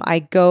I'm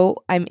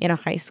in a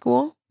high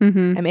school.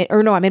 I'm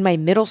in my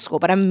middle school,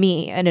 but I'm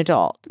an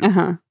adult.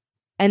 And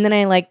then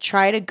I like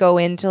try to go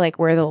into like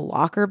where the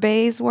locker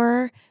bays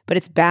were, but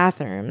it's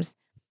bathrooms,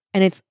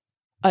 and it's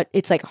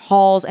like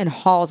halls and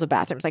halls of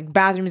bathrooms, like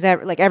bathrooms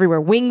like everywhere,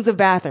 wings of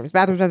bathrooms.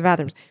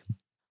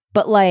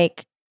 But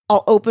like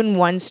I'll open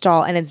one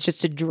stall and it's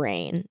just a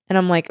drain, and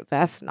I'm like,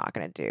 that's not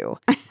gonna do.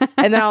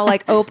 And then I'll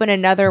like open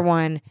another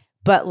one,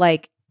 but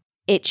like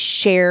it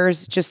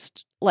shares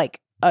just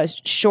like a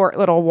short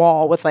little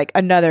wall with like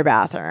another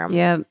bathroom.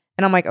 Yeah.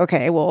 And I'm like,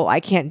 okay, well, I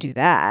can't do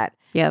that.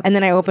 Yeah. And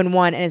then I open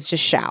one and it's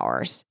just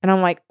showers, and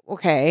I'm like,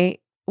 okay,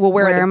 well,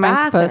 where are the am I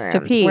bathrooms? supposed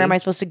to pee? Where am I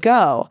supposed to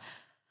go?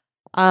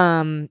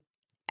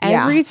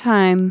 Every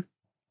time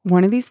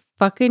one of these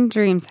fucking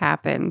dreams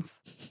happens,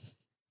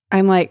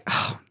 I'm like,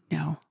 oh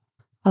no,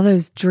 all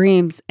those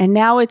dreams. And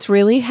now it's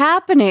really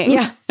happening.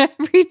 Yeah.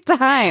 Every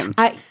time.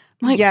 I'm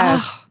like,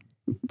 yes.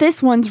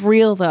 This one's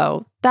real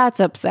though. That's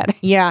upsetting.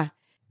 Yeah.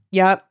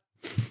 Yep.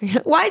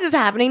 Why is this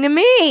happening to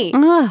me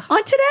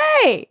on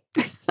today?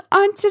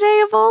 On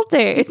today of all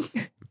days.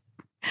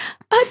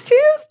 On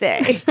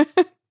Tuesday.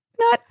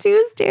 Not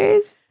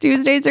Tuesdays.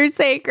 Tuesdays are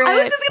sacred.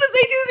 I was just going to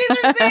say Tuesdays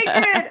are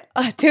sacred.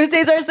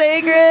 Tuesdays are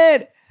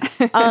sacred.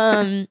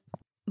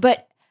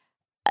 But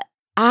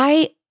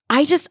I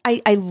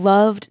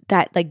loved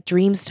that like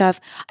dream stuff.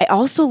 I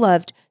also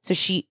loved, so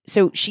she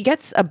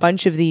gets a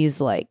bunch of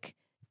these like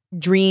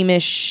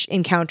dreamish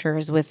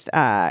encounters with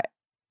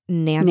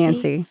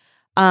Nancy.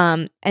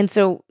 And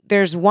so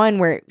there's one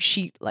where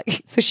she's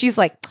like,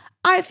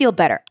 I feel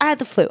better. I had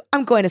the flu.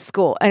 I'm going to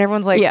school. And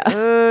everyone's like,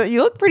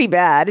 you look pretty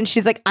bad. And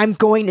she's like, I'm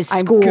going to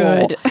school.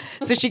 I'm good.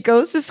 So she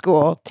goes to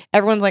school.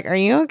 Everyone's like, are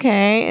you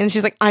okay? And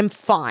she's like, I'm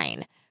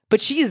fine.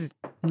 But she's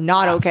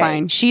not okay.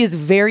 Fine. She is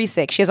very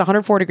sick. She has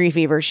 104-degree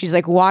fever. She's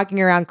like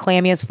walking around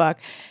clammy as fuck.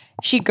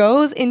 She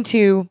goes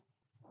into,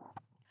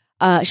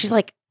 she's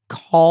like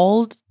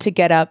called to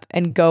get up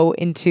and go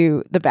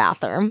into the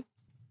bathroom.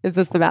 Is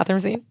this the bathroom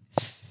scene?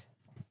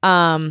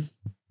 I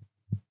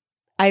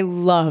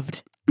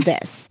loved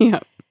this. Yeah.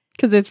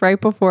 Because it's right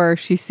before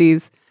she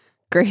sees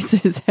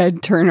Grace's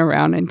head turn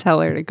around and tell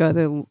her to go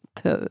to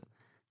the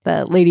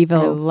I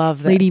Ladyville. love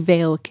this. Lady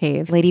Vale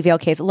Caves. Lady Vale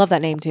Caves. I love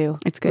that name too.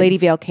 It's good. Lady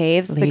Vale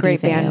Caves. It's a Lady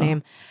great band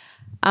Vale.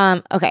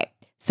 name. Okay.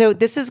 So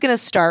this is going to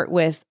start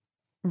with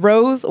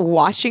Rose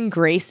watching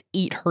Grace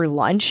eat her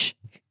lunch.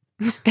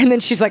 And then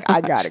she's like,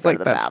 I gotta She's go like, to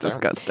the that's bathroom.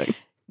 disgusting.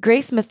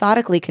 Grace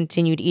methodically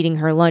continued eating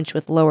her lunch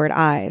with lowered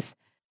eyes.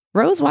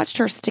 Rose watched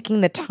her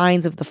sticking the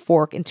tines of the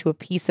fork into a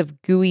piece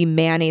of gooey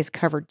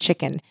mayonnaise-covered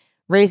chicken,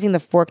 raising the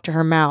fork to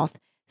her mouth,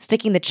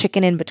 sticking the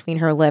chicken in between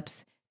her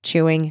lips,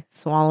 chewing,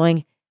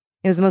 swallowing.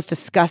 It was the most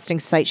disgusting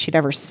sight she'd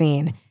ever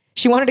seen.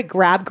 She wanted to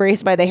grab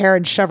Grace by the hair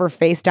and shove her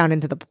face down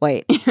into the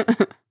plate.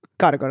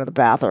 Gotta go to the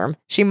bathroom,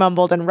 she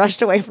mumbled and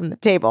rushed away from the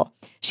table.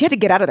 She had to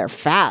get out of there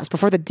fast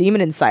before the demon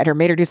inside her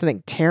made her do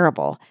something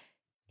terrible.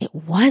 It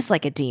was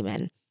like a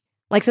demon.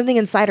 Like something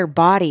inside her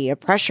body, a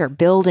pressure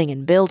building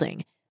and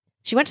building.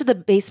 She went to the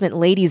basement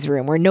ladies'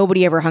 room where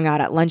nobody ever hung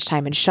out at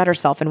lunchtime and shut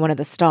herself in one of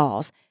the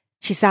stalls.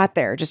 She sat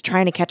there, just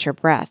trying to catch her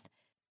breath.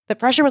 The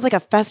pressure was like a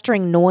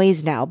festering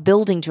noise now,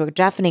 building to a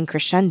deafening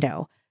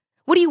crescendo.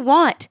 What do you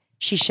want?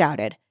 She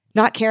shouted,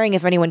 not caring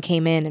if anyone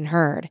came in and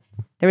heard.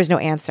 There was no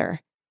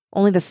answer,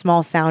 only the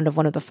small sound of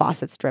one of the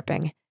faucets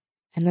dripping.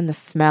 And then the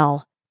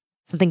smell,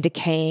 something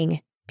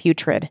decaying,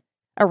 putrid,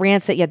 a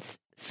rancid yet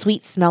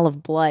sweet smell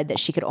of blood that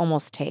she could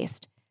almost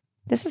taste.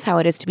 This is how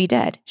it is to be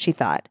dead, she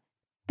thought.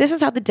 This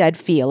is how the dead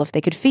feel if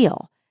they could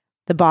feel.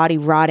 The body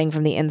rotting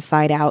from the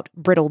inside out,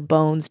 brittle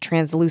bones,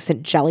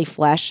 translucent jelly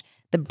flesh,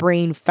 the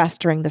brain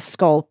festering, the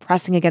skull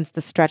pressing against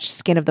the stretched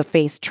skin of the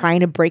face,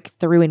 trying to break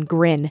through and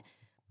grin.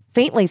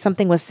 Faintly,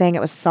 something was saying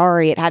it was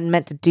sorry, it hadn't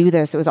meant to do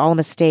this, it was all a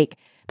mistake.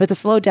 But the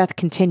slow death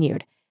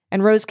continued,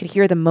 and Rose could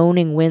hear the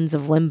moaning winds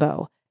of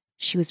limbo.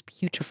 She was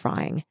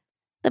putrefying.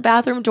 The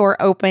bathroom door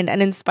opened,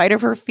 and in spite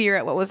of her fear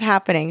at what was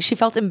happening, she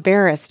felt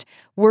embarrassed,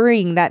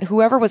 worrying that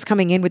whoever was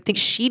coming in would think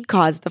she'd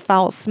caused the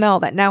foul smell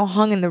that now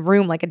hung in the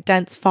room like a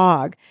dense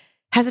fog.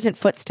 Hesitant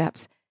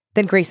footsteps,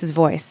 then Grace's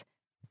voice.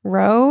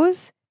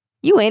 Rose?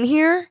 You in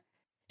here?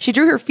 She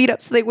drew her feet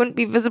up so they wouldn't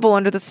be visible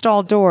under the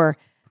stall door,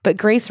 but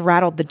Grace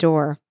rattled the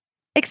door.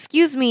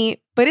 Excuse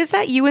me, but is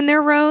that you in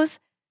there, Rose?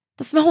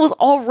 The smell was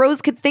all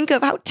Rose could think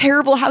of. How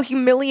terrible, how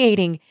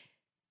humiliating.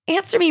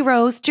 Answer me,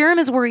 Rose. Jerem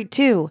is worried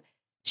too.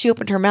 She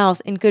opened her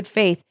mouth in good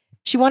faith.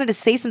 She wanted to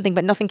say something,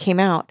 but nothing came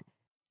out.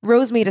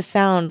 Rose made a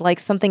sound like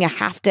something a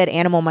half-dead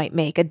animal might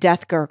make, a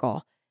death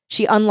gurgle.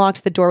 She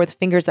unlocked the door with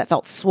fingers that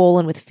felt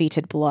swollen with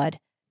fetid blood.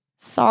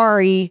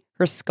 Sorry,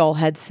 her skull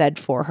head said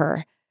for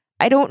her.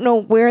 I don't know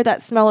where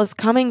that smell is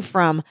coming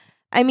from.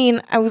 I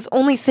mean, I was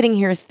only sitting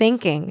here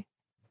thinking.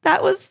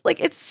 That was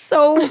like, it's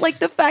so like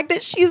the fact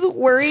that she's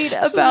worried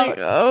about. Like,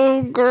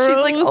 oh, girl.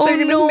 She's like, oh, they're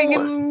gonna no. think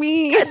it's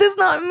me. This is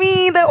not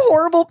me. That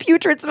horrible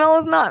putrid smell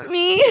is not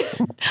me.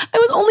 I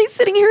was only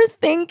sitting here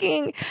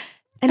thinking.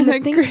 And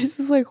then Grace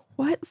is like,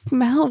 what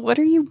smell? What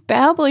are you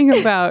babbling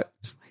about?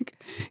 She's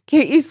like,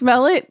 can't you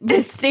smell it?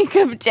 The stink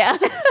of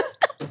death.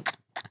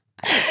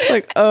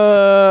 Like,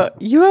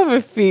 you have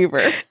a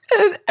fever.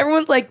 And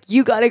everyone's like,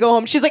 you gotta go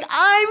home. She's like,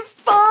 I'm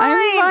fine.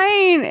 I'm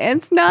fine.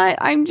 It's not,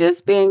 I'm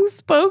just being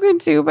spoken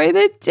to by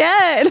the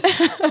dead.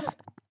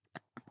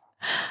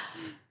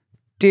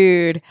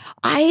 Dude,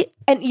 and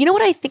you know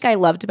what I think I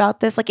loved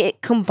about this? Like,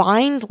 it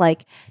combined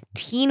like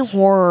teen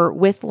horror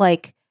with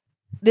like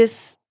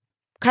this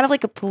kind of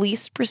like a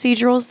police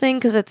procedural thing,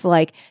 because it's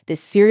like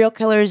this serial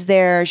killer's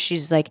there.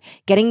 She's like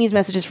getting these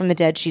messages from the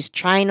dead. She's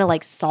trying to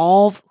like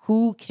solve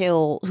who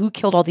killed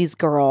all these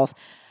girls.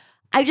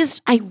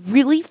 I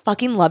really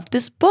fucking loved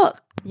this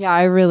book. Yeah,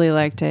 I really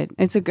liked it.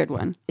 It's a good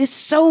one. It's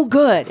so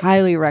good.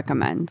 Highly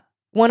recommend.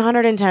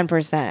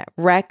 110%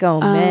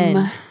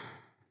 recommend.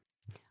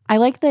 I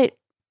like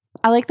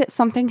that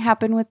something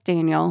happened with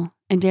Daniel,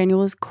 and Daniel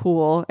was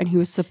cool and he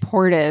was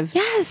supportive.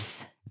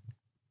 Yes.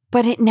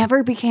 But it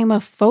never became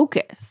a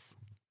focus.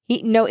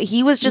 He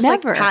was just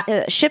Never.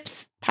 like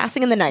ships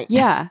passing in the night.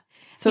 Yeah.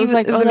 So it was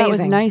like, it was that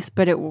was amazing. nice,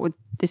 but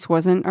this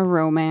wasn't a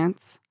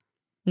romance.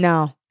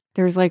 No.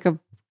 There's like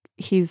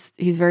he's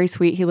very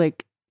sweet. He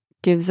like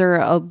gives her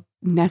a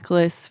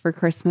necklace for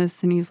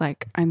Christmas, and he's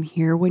like, I'm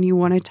here when you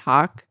want to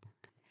talk.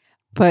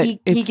 But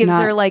he gives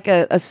her like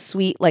a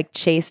sweet, like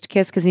chaste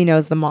kiss because he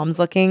knows the mom's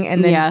looking.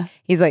 And then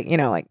he's like,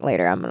 like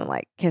later I'm going to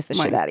like kiss the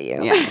shit out of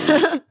you.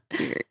 Yeah.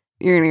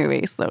 You're going to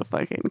be so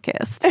fucking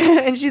kissed.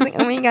 And she's like,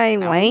 oh my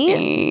God,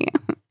 wait.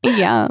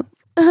 Yeah.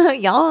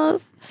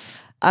 Yes.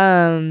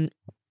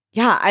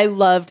 Yeah, I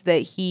loved that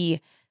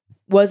he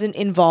wasn't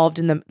involved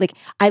in the, like,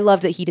 I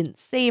loved that he didn't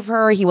save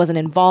her. He wasn't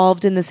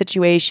involved in the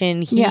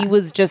situation. He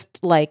was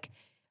just like,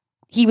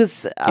 he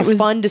was a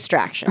fun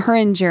distraction. Her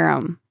and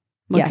Jerem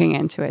looking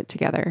into it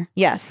together.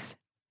 Yes.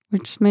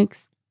 Which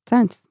makes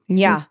sense.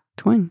 He's a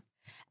twin.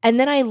 And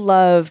then I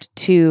loved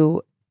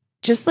to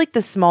just like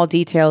the small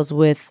details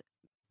with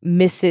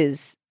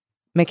Mrs.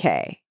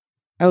 McKay.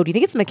 Oh, do you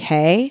think it's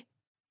McKay?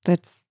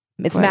 It's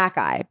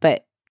Mackay,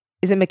 but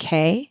is it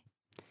McKay?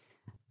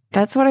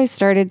 That's what I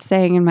started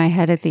saying in my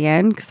head at the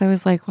end, because I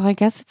was like, well, I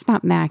guess it's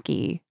not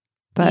Mackie.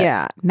 but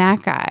Yeah.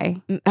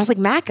 Mackay. I was like,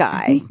 I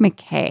Mackay. think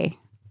McKay.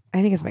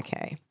 I think it's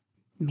McKay.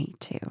 Me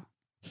too.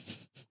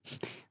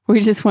 We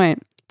just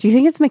went, do you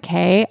think it's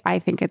McKay? I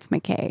think it's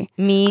McKay.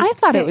 Me. I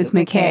thought it was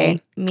McKay.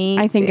 Me.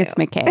 I think too. it's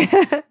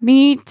McKay.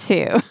 Me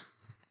too.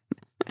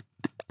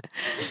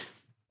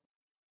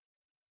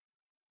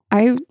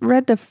 I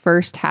read the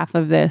first half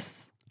of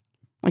this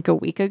like a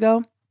week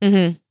ago, Mm-hmm.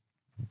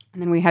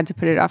 and then we had to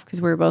put it off because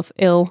we were both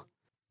ill.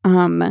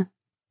 And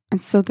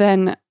so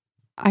then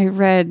I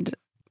read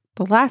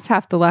the last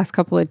half the last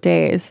couple of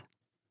days,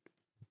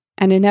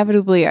 and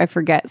inevitably I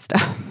forget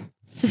stuff.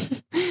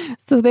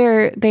 So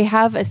they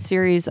have a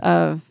series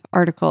of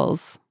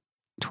articles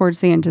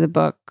towards the end of the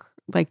book,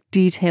 like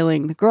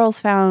detailing the girls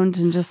found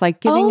and just like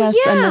giving us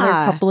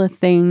another couple of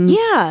things.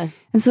 Yeah.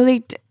 And so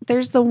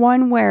there's the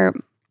one where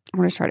I'm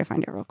going to try to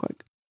find it real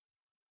quick.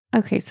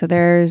 Okay, so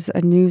there's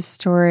a news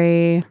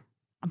story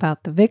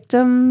about the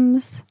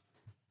victims,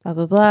 blah,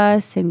 blah, blah,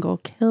 single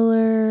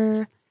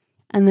killer.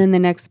 And then the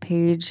next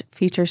page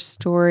features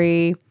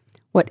story,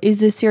 what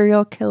is a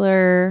serial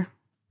killer?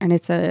 And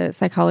it's a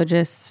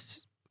psychologist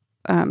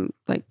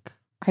like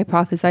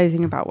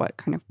hypothesizing about what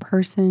kind of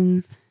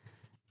person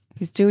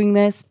is doing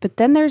this. But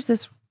then there's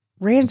this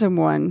random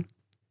one,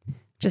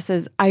 just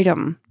says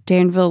item,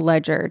 Danville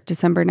Ledger,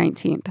 December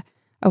 19th.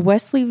 A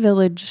Wesley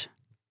Village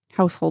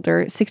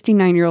householder,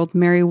 69-year-old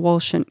Mary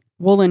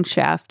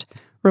Wollenshaft,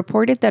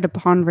 reported that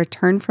upon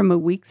return from a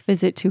week's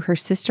visit to her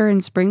sister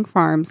in Spring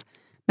Farms,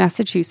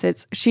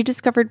 Massachusetts, she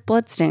discovered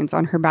bloodstains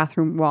on her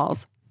bathroom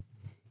walls.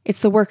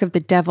 It's the work of the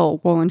devil,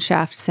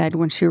 Wollenshaft said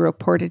when she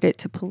reported it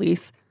to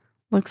police.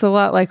 Looks a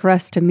lot like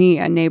Russ to me,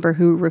 a neighbor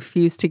who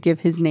refused to give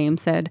his name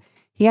said.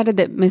 He added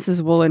that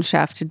Mrs.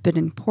 Wollenshaft had been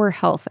in poor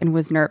health and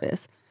was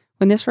nervous.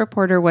 When this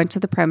reporter went to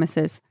the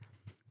premises,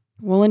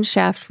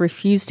 Wollenshaft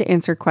refused to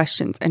answer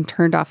questions and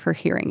turned off her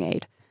hearing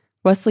aid.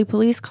 Wesley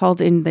police called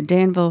in the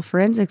Danville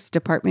Forensics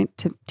Department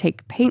to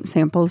take paint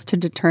samples to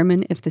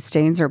determine if the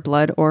stains are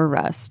blood or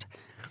rust.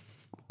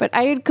 But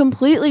I had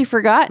completely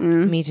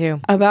forgotten Me too.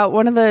 about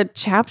one of the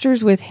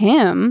chapters with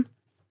him.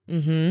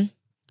 Mm-hmm.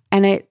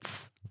 And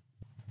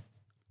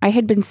I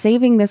had been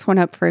saving this one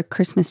up for a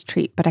Christmas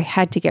treat, but I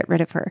had to get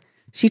rid of her.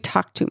 She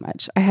talked too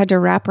much. I had to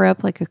wrap her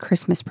up like a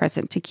Christmas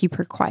present to keep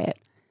her quiet.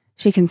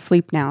 She can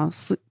sleep now.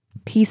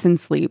 Peace and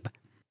sleep.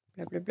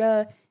 Blah, blah,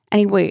 blah.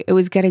 Anyway, it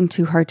was getting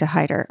too hard to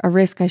hide her, a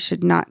risk I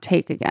should not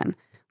take again.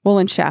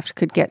 Wollenshaft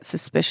could get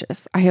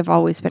suspicious. I have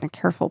always been a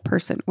careful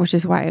person, which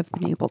is why I've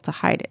been able to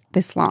hide it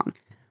this long.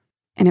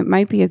 And it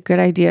might be a good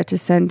idea to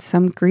send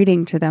some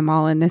greeting to them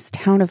all in this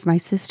town of my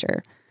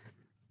sister.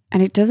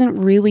 And it doesn't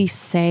really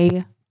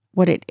say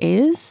what it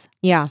is.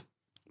 Yeah.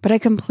 But I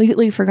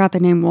completely forgot the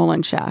name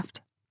Wollenshaft.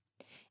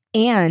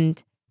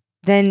 And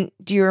then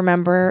do you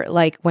remember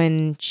like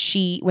when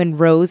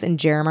Rose and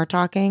Jerem are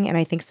talking and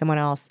I think someone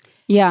else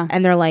Yeah.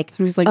 and they're like,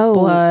 There was like oh,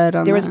 blood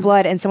on there was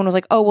blood and someone was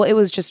like, oh, well, it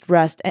was just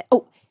rust. And,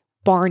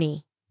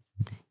 Barney.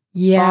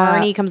 Yeah.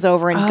 Barney comes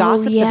over and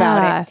gossips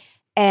about it.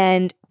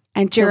 And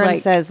to Jerem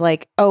like, says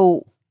like,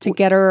 oh, to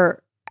get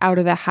her out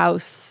of the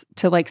house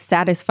to like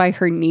satisfy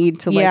her need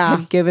to like Yeah.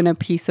 have given a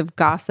piece of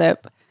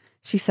gossip.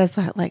 She says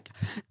that like,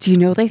 do you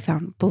know they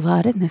found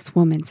blood in this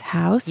woman's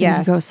house? And Yes.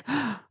 he goes,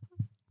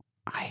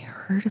 I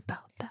heard about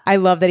that. I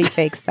love that he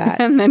fakes that.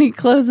 And then he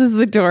closes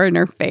the door in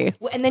her face.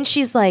 And then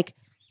she's like,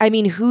 I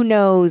mean, who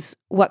knows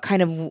what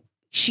kind of,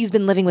 she's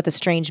been living with a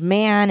strange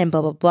man and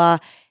blah, blah, blah.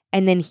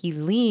 And then she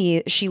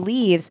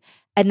leaves.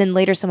 And then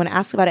later someone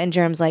asks about it. And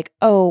Jerem's like,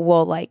 oh,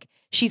 well, like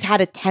she's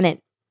had a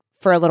tenant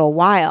for a little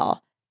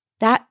while.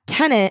 That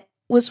tenant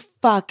was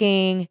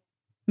fucking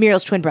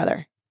Muriel's twin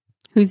brother.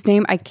 Whose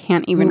name I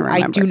can't even Who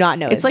remember. I do not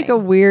know. It's his like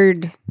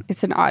name.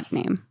 it's an odd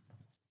name.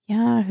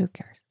 Yeah, who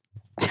cares?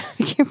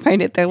 I can't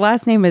find it. Their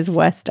last name is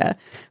Westa,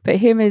 but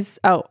him is,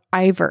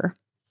 Ivor.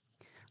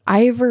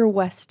 Ivor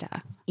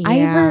Westa. Yeah.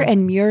 Ivor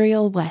and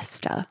Muriel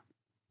Westa.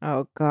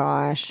 Oh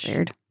gosh.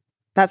 Weird.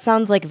 That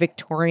sounds like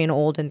Victorian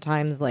olden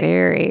times, like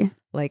Very.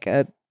 like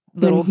a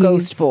little he's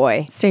ghost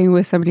boy. Staying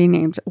with somebody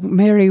named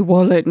Mary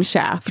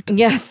Wollenshaft.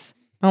 Yes.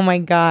 Oh my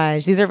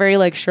gosh. These are very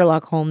like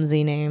Sherlock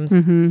Holmesy names.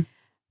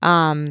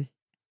 Mm-hmm.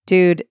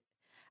 Dude,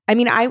 I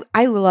mean,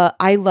 I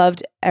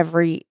loved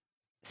every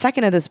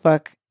second of this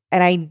book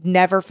and I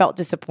never felt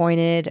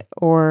disappointed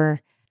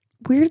or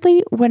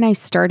Weirdly, when I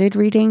started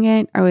reading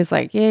it, I was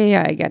like,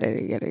 yeah, I get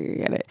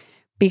it.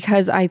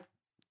 Because I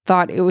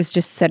thought it was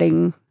just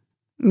setting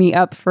me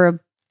up for a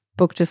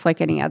book just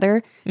like any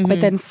other. But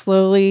then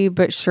slowly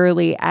but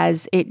surely,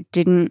 as it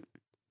didn't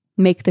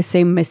make the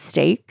same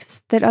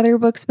mistakes that other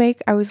books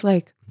make, I was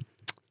like,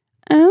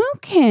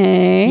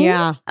 okay.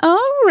 yeah,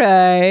 All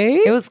right.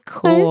 it was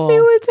cool. I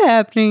see what's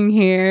happening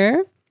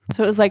here.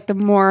 So it was like the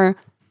more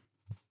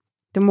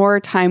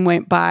time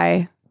went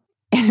by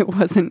and it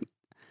wasn't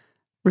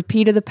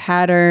repeat of the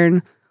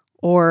pattern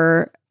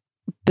or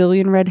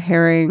billion red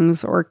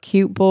herrings or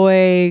cute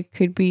boy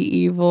could be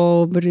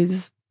evil but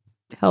is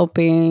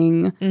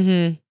helping.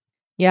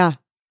 Yeah.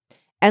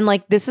 And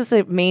like this is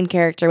a main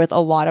character with a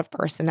lot of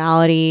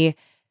personality.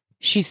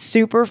 She's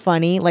super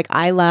funny. Like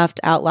I laughed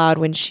out loud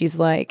when she's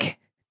like,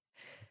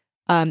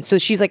 So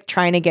she's like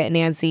trying to get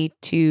Nancy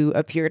to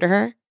appear to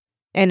her,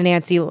 and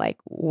Nancy like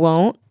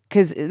won't,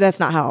 because that's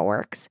not how it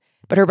works.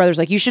 But her brother's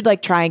like, you should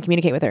like try and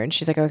communicate with her. And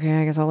she's like,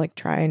 okay, I guess I'll like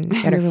try and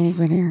get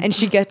her. And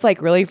she gets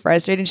like really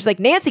frustrated. And she's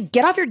like, Nancy,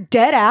 get off your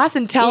dead ass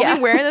and tell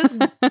me where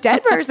this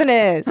dead person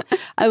is.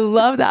 I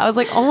love that. I was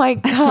like, oh my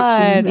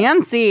God.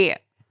 Nancy.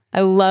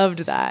 I loved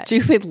that.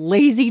 Stupid,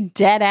 lazy,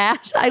 dead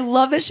ass. I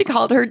love that she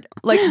called her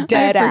like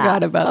dead ass. I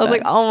forgot about that. I was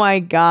like, oh my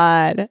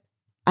God.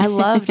 I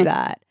loved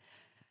that.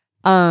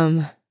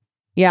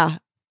 Yeah.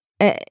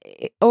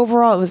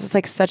 Overall, it was just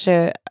like such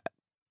a,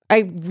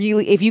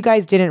 if you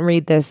guys didn't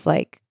read this,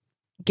 like,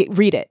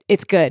 read it.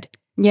 It's good.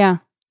 Yeah.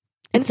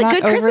 And it's a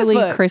good Christmas overly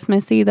book.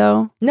 Christmassy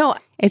though. No.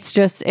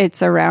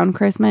 It's around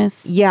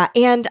Christmas. Yeah.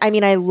 And I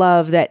mean, I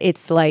love that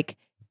it's like,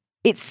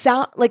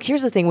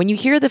 here's the thing. When you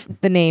hear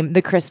the name,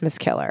 The Christmas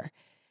Killer,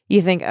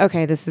 you think,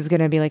 okay, this is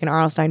going to be like an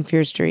R.L. Stine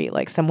Fear Street,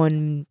 like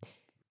someone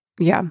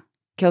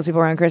kills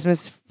people around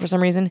Christmas for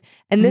some reason.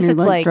 And this, it's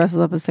like dresses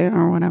up as Santa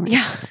or whatever.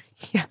 Yeah.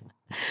 Yeah.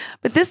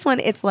 But this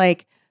one, it's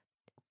like,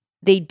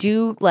 they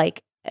do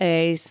like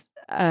a,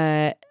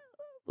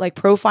 like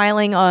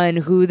profiling on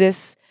who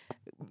this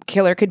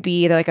killer could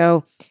be. They're like,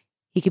 oh,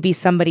 he could be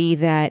somebody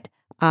that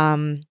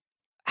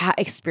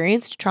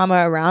experienced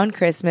trauma around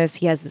Christmas.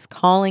 He has this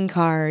calling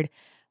card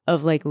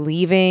of like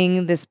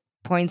leaving this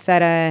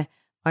poinsettia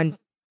on,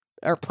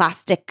 or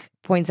plastic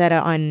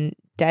poinsettia on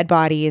dead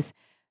bodies.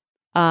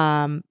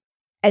 And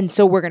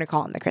so we're going to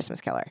call him the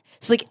Christmas killer.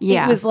 So like,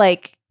 it was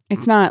like,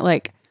 it's not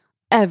like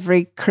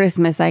every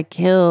Christmas I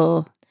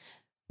kill.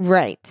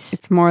 Right.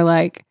 It's more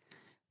like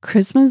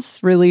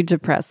Christmas really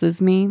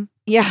depresses me.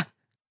 Yeah.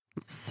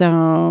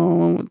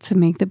 So to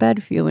make the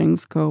bad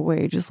feelings go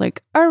away, just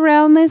like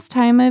around this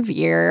time of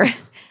year,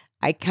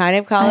 I kind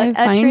of call it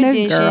a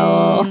tradition.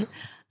 Girl,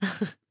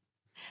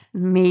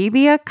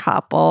 maybe a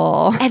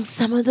couple. And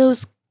some of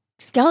those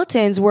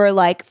skeletons were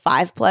like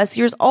 5+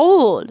 years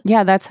old.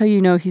 Yeah, that's how you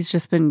know he's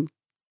just been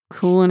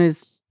cooling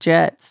his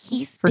jets.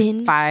 He's for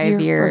been 5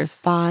 years.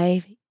 For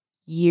 5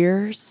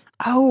 years.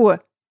 Oh,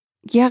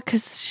 yeah,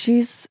 because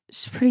she's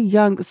pretty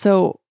young.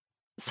 So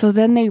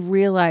then they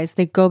realize,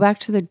 they go back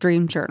to the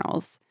dream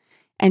journals,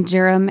 and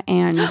Jerem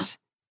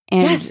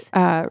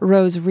and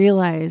Rose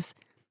realize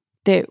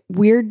that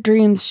weird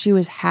dreams she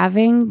was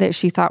having that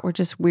she thought were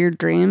just weird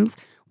dreams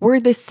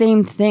were the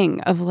same thing,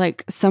 of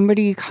like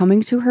somebody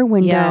coming to her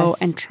window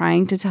and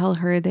trying to tell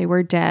her they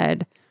were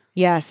dead.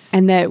 Yes.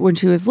 And that when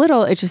she was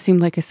little, it just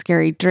seemed like a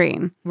scary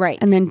dream. Right.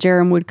 And then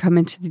Jerem would come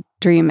into the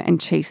dream and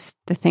chase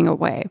the thing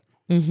away.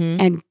 Mm-hmm.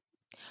 And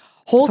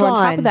on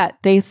top of that,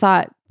 they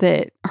thought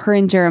that her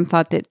and Jerem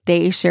thought that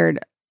they shared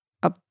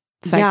a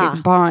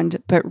psychic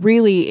bond, but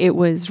really it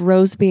was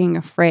Rose being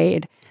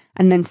afraid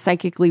and then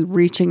psychically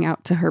reaching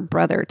out to her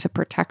brother to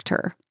protect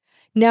her.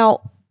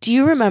 Now, do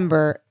you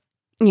remember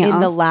in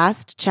the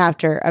last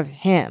chapter of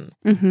him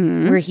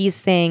where he's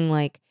saying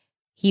like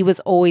he was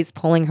always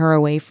pulling her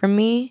away from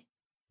me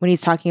when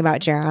he's talking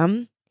about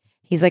Jerem?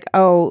 He's like,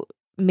 oh,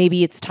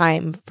 maybe it's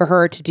time for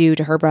her to do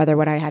to her brother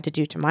what I had to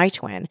do to my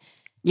twin.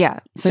 Yeah.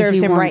 So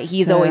serves him right.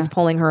 He's always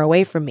pulling her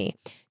away from me.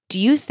 Do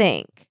you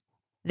think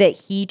that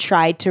he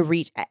tried to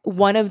reach,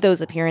 one of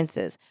those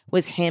appearances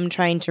was him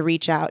trying to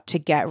reach out to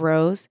get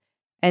Rose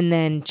and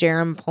then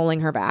Jerem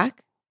pulling her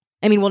back?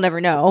 I mean, we'll never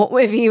know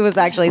if he was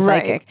actually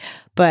psychic,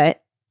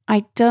 but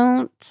I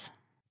didn't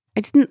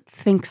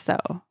think so.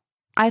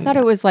 I thought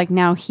it was like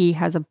now he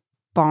has a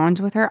bond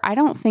with her. I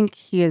don't think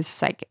he is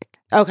psychic.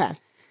 Okay.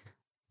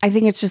 I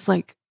think it's just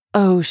like,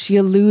 oh, she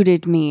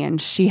eluded me and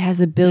she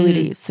has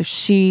abilities. So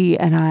she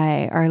and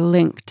I are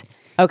linked.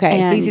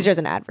 Okay. So he sees her as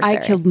an adversary.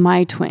 I killed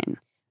my twin.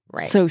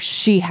 Right. So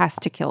she has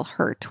to kill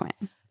her twin.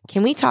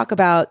 Can we talk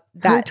about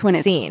that her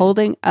twin scene? Is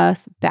holding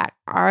us back.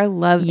 Our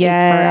love is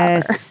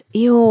forever.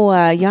 Ew,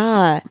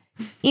 yeah.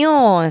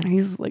 Ew.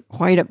 He's like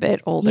quite a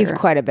bit older. He's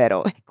quite a bit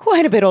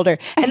older.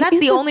 And that's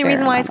the only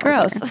reason why it's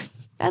gross.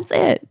 That's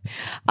it.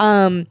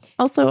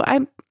 Also,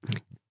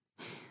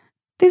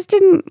 this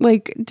didn't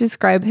like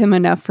describe him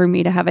enough for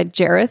me to have a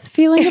Jareth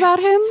feeling about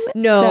him.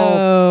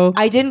 No,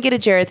 I didn't get a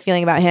Jareth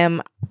feeling about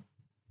him.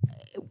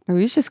 He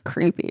was just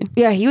creepy.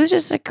 Yeah, he was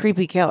just a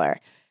creepy killer.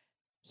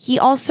 He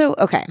also,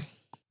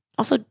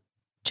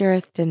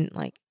 Jareth didn't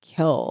like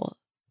kill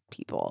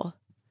people.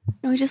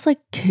 No, he just like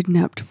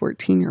kidnapped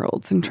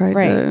 14-year-olds and tried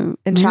to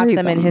and trapped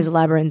them in his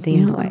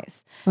labyrinthine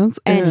place.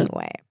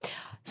 Anyway,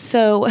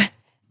 so,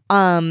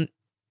 I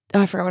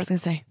forgot what I was going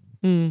to say.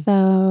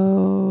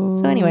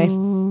 So anyway,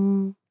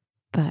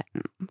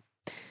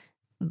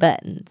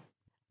 buttons.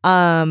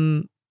 I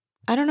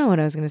don't know what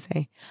I was going to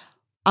say.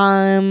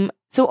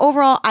 So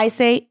overall, I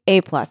say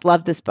A+.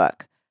 Love this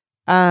book.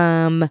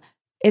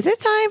 Is it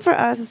time for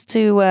us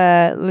to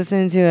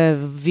listen to a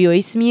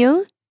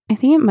voicemail? I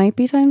think it might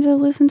be time to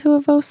listen to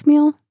a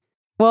voicemail.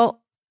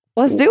 Well,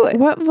 let's do it.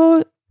 What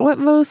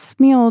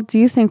voicemail do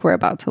you think we're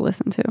about to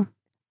listen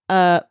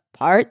to?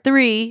 Part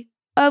 3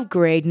 of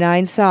Grade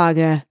 9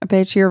 Saga.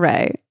 Bitch, you're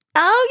right.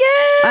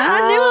 Oh, yeah.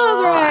 I knew I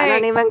was right. I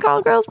don't even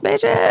call girls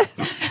bitches.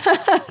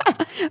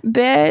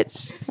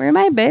 Bitch. Where are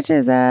my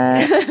bitches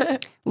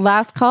at?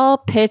 Last call,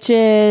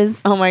 pitches.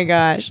 Oh my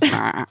gosh.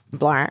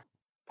 Blah.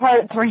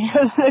 Part 3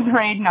 of the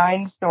grade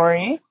 9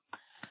 story.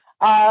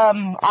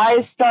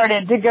 I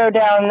started to go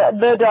down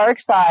the dark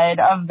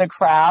side of the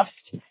craft,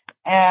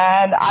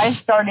 and I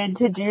started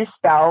to do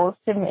spells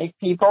to make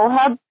people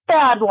have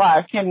bad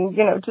luck and,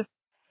 just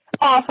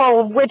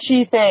awful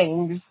witchy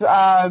things.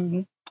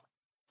 So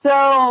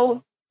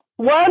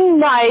one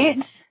night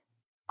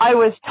I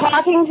was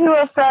talking to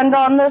a friend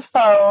on the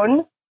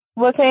phone,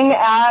 looking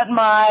at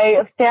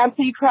my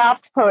fancy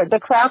craft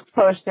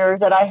posters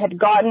that I had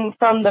gotten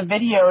from the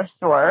video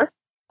store.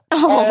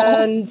 Oh.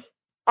 And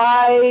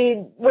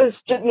I was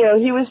just,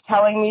 he was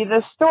telling me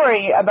this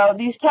story about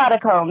these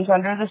catacombs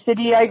under the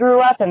city I grew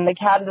up in.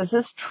 This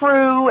is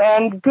true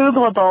and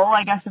Googleable,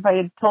 I guess, if I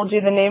had told you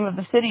the name of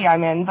the city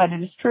I'm in, but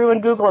it is true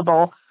and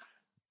Googleable.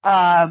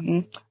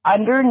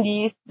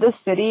 Underneath the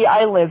city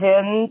I live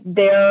in,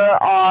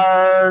 there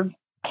are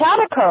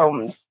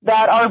catacombs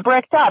that are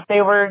bricked up.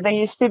 They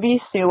used to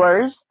be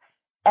sewers,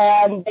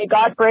 and they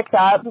got bricked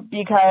up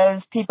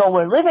because people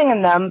were living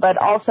in them, but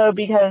also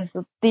because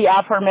the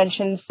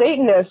aforementioned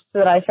Satanists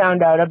that I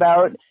found out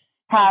about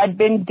had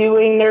been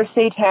doing their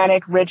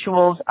satanic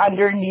rituals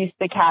underneath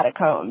the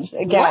catacombs.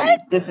 Again,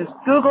 What? This is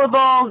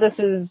Googleable. This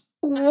is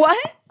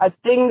What? a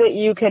thing that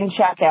you can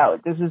check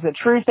out. This is a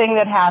true thing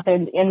that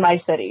happened in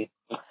my city.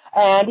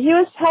 And he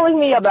was telling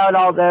me about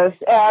all this,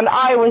 and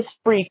I was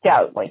freaked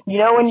out. Like,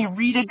 when you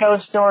read a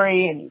ghost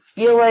story and you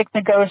feel like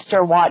the ghosts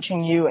are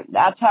watching you, and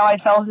that's how I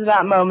felt at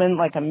that moment,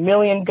 like a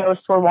million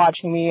ghosts were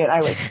watching me, and I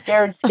was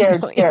scared.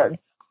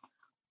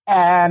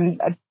 And,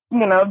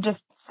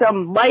 just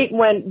some light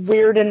went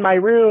weird in my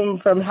room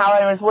from how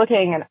I was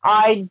looking, and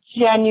I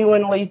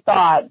genuinely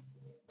thought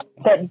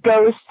that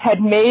ghosts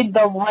had made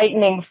the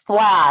lightning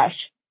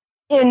flash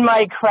in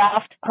my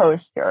craft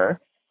poster.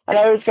 And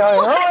I was going,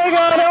 oh my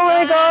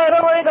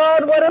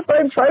God, what if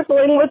I'm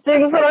trifling with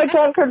things that I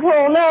can't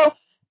control now?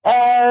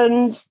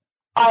 And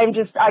I'm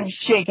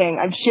shaking.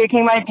 I'm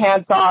shaking my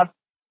pants off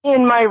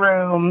in my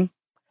room.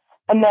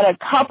 And then a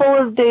couple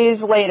of days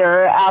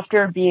later,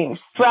 after being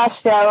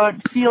stressed out,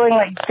 feeling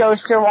like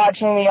ghosts are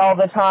watching me all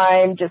the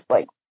time, just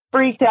like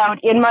freaked out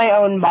in my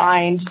own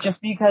mind, just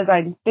because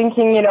I'm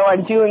thinking,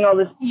 I'm doing all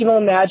this evil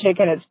magic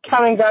and it's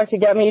coming back to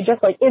get me,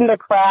 just like in the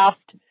craft.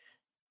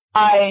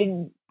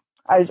 I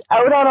was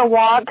out on a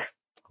walk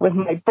with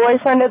my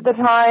boyfriend at the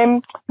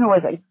time, who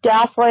was a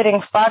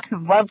gaslighting fuck who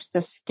loved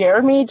to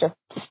scare me, just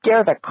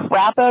scare the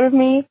crap out of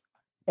me.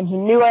 And he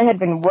knew I had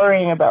been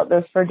worrying about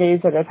this for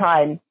days at a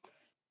time.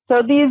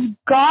 So these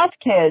goth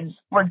kids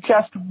were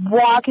just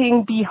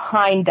walking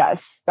behind us.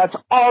 That's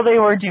all they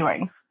were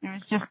doing. It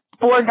was just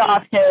 4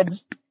 goth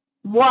kids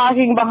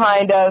walking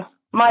behind us,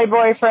 my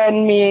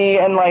boyfriend, me,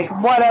 and like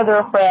one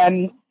other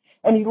friend.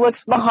 And he looks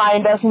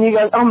behind us and he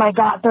goes, oh my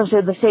God, those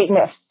are the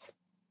Satanists.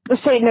 The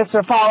Satanists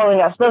are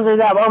following us. Those are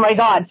them. Oh my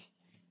God.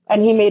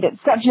 And he made it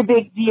such a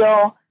big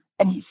deal.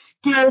 And he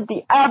scared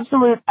the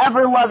absolute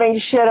ever-loving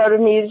shit out of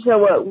me. So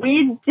what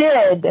we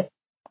did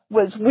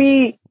was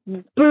we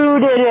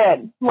booted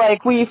in.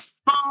 Like we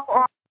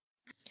fell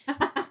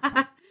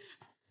on.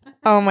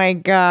 Oh my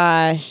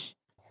gosh.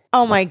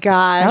 Oh my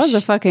gosh. That was a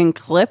fucking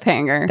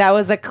cliffhanger. That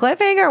was a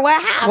cliffhanger. What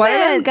happened? What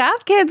are those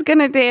goth kids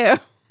gonna do?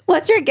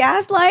 What's your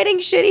gaslighting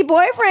shitty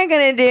boyfriend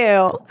gonna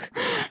do?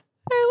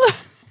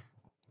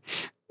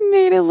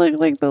 Made it look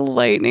like the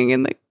lightning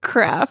in the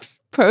craft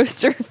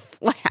poster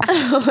flash.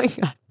 Oh my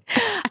God.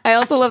 I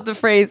also love the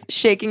phrase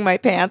shaking my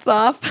pants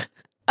off.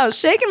 I was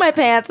shaking my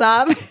pants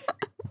off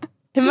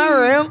in my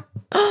room.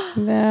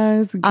 That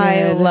was good.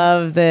 I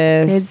love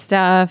this. Good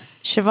stuff.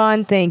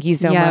 Siobhan, thank you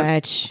so Yep.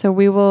 much. So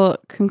we will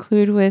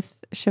conclude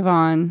with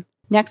Siobhan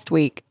next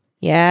week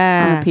on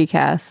Yeah. the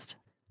PCast.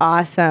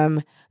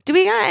 Awesome. Do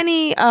we got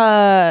any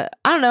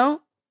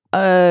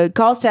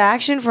calls to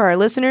action for our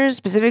listeners,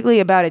 specifically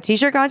about a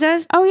t-shirt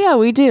contest? Oh yeah,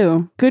 we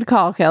do. Good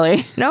call,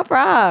 Kelly. No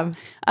problem.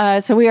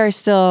 So we are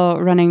still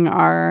running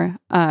our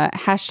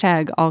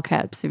hashtag all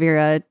caps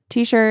Vera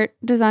t-shirt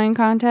design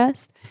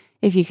contest.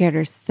 If you care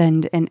to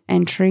send an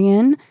entry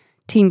in,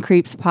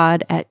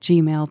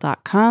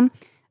 teencreepspod@gmail.com.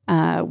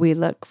 We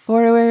look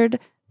forward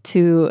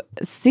to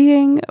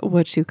seeing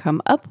what you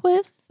come up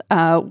with.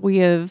 We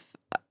have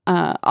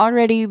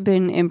already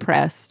been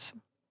impressed.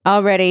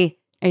 Already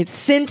It's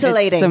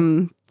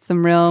scintillating. It's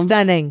some real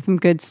Stunning. some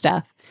good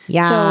stuff.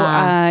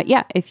 Yeah.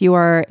 So if you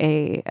are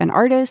an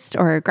artist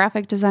or a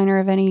graphic designer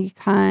of any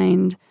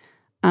kind,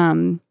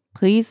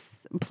 please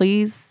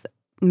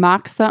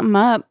mock something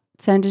up,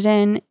 send it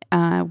in.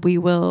 We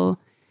will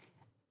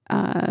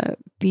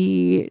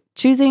be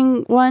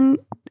choosing one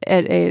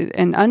at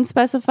an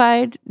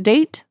unspecified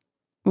date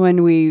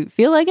when we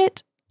feel like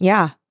it.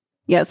 Yeah.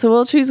 Yeah, so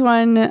we'll choose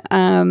one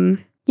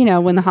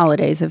when the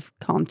holidays have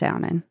calmed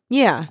down, and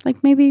Yeah.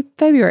 like maybe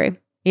February.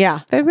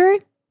 Yeah. February?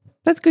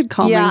 That's good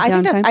calming Yeah.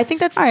 down time. I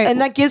think that's All right.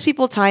 and that gives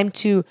people time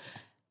to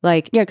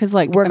like Yeah, because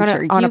like Work I'm on a-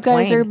 sure on you a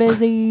guys plane. are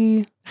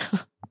busy.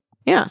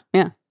 Yeah.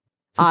 So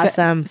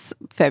Awesome.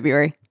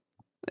 February.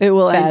 It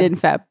will Feb. end in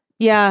Feb.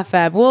 Yeah,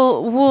 Feb.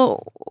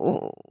 We'll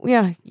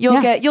you'll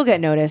Yeah.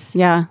 get notice.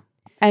 Yeah.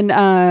 And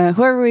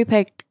whoever we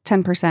pick,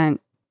 10%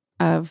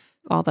 of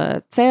all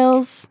the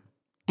sales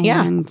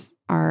and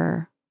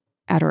our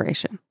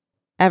adoration.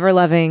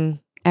 Ever-loving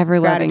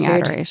Ever-loving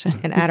gratitude adoration.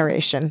 and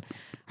adoration.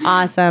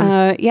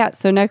 Awesome.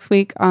 So next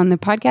week on the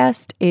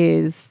podcast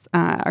is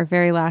our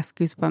very last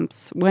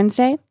Goosebumps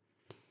Wednesday.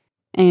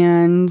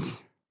 And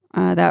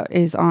that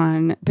is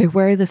on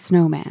Beware the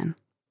Snowman.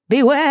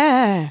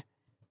 Beware.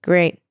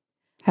 Great.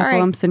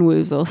 Heffalumps and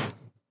woozles.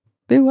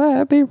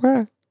 Beware,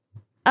 beware.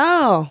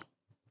 Oh.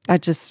 I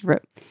just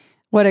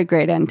what a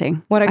great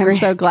ending. I'm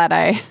so glad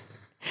I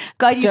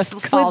God, you just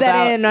slid called that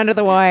out in under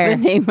the wire.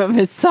 the name of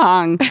his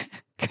song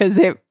because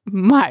it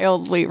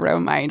mildly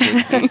reminded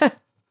me of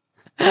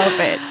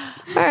it.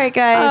 All right,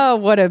 guys. Oh,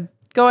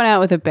 going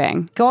out with a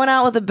bang. Going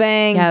out with a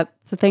bang. Yep.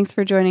 So thanks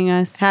for joining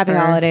us. Happy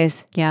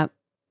holidays. Yep.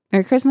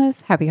 Merry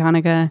Christmas. Happy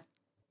Hanukkah.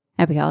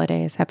 Happy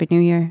holidays. Happy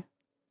New Year.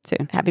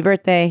 Soon. Happy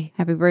birthday.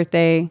 Happy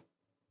birthday.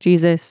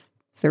 Jesus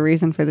is the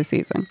reason for the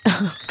season.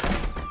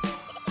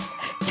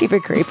 Keep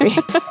it creepy.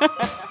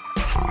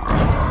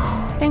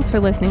 Thanks for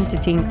listening to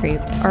Teen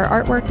Creeps. Our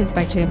artwork is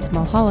by James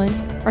Mulholland.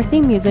 Our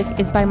theme music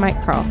is by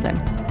Mike Carlson.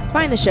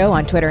 Find the show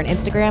on Twitter and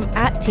Instagram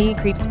at Teen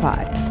Creeps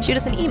Pod. Shoot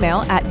us an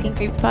email at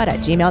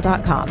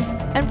teencreepspod@gmail.com.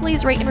 And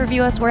please rate and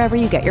review us wherever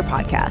you get your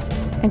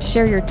podcasts. And to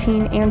share your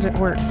teen and at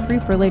work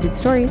creep-related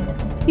stories,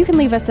 you can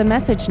leave us a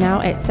message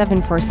now at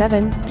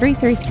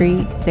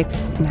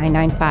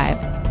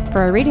 747-333-6995. For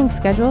our reading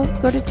schedule,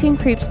 go to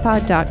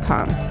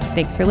teencreepspod.com.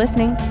 Thanks for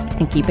listening,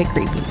 and keep it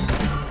creepy.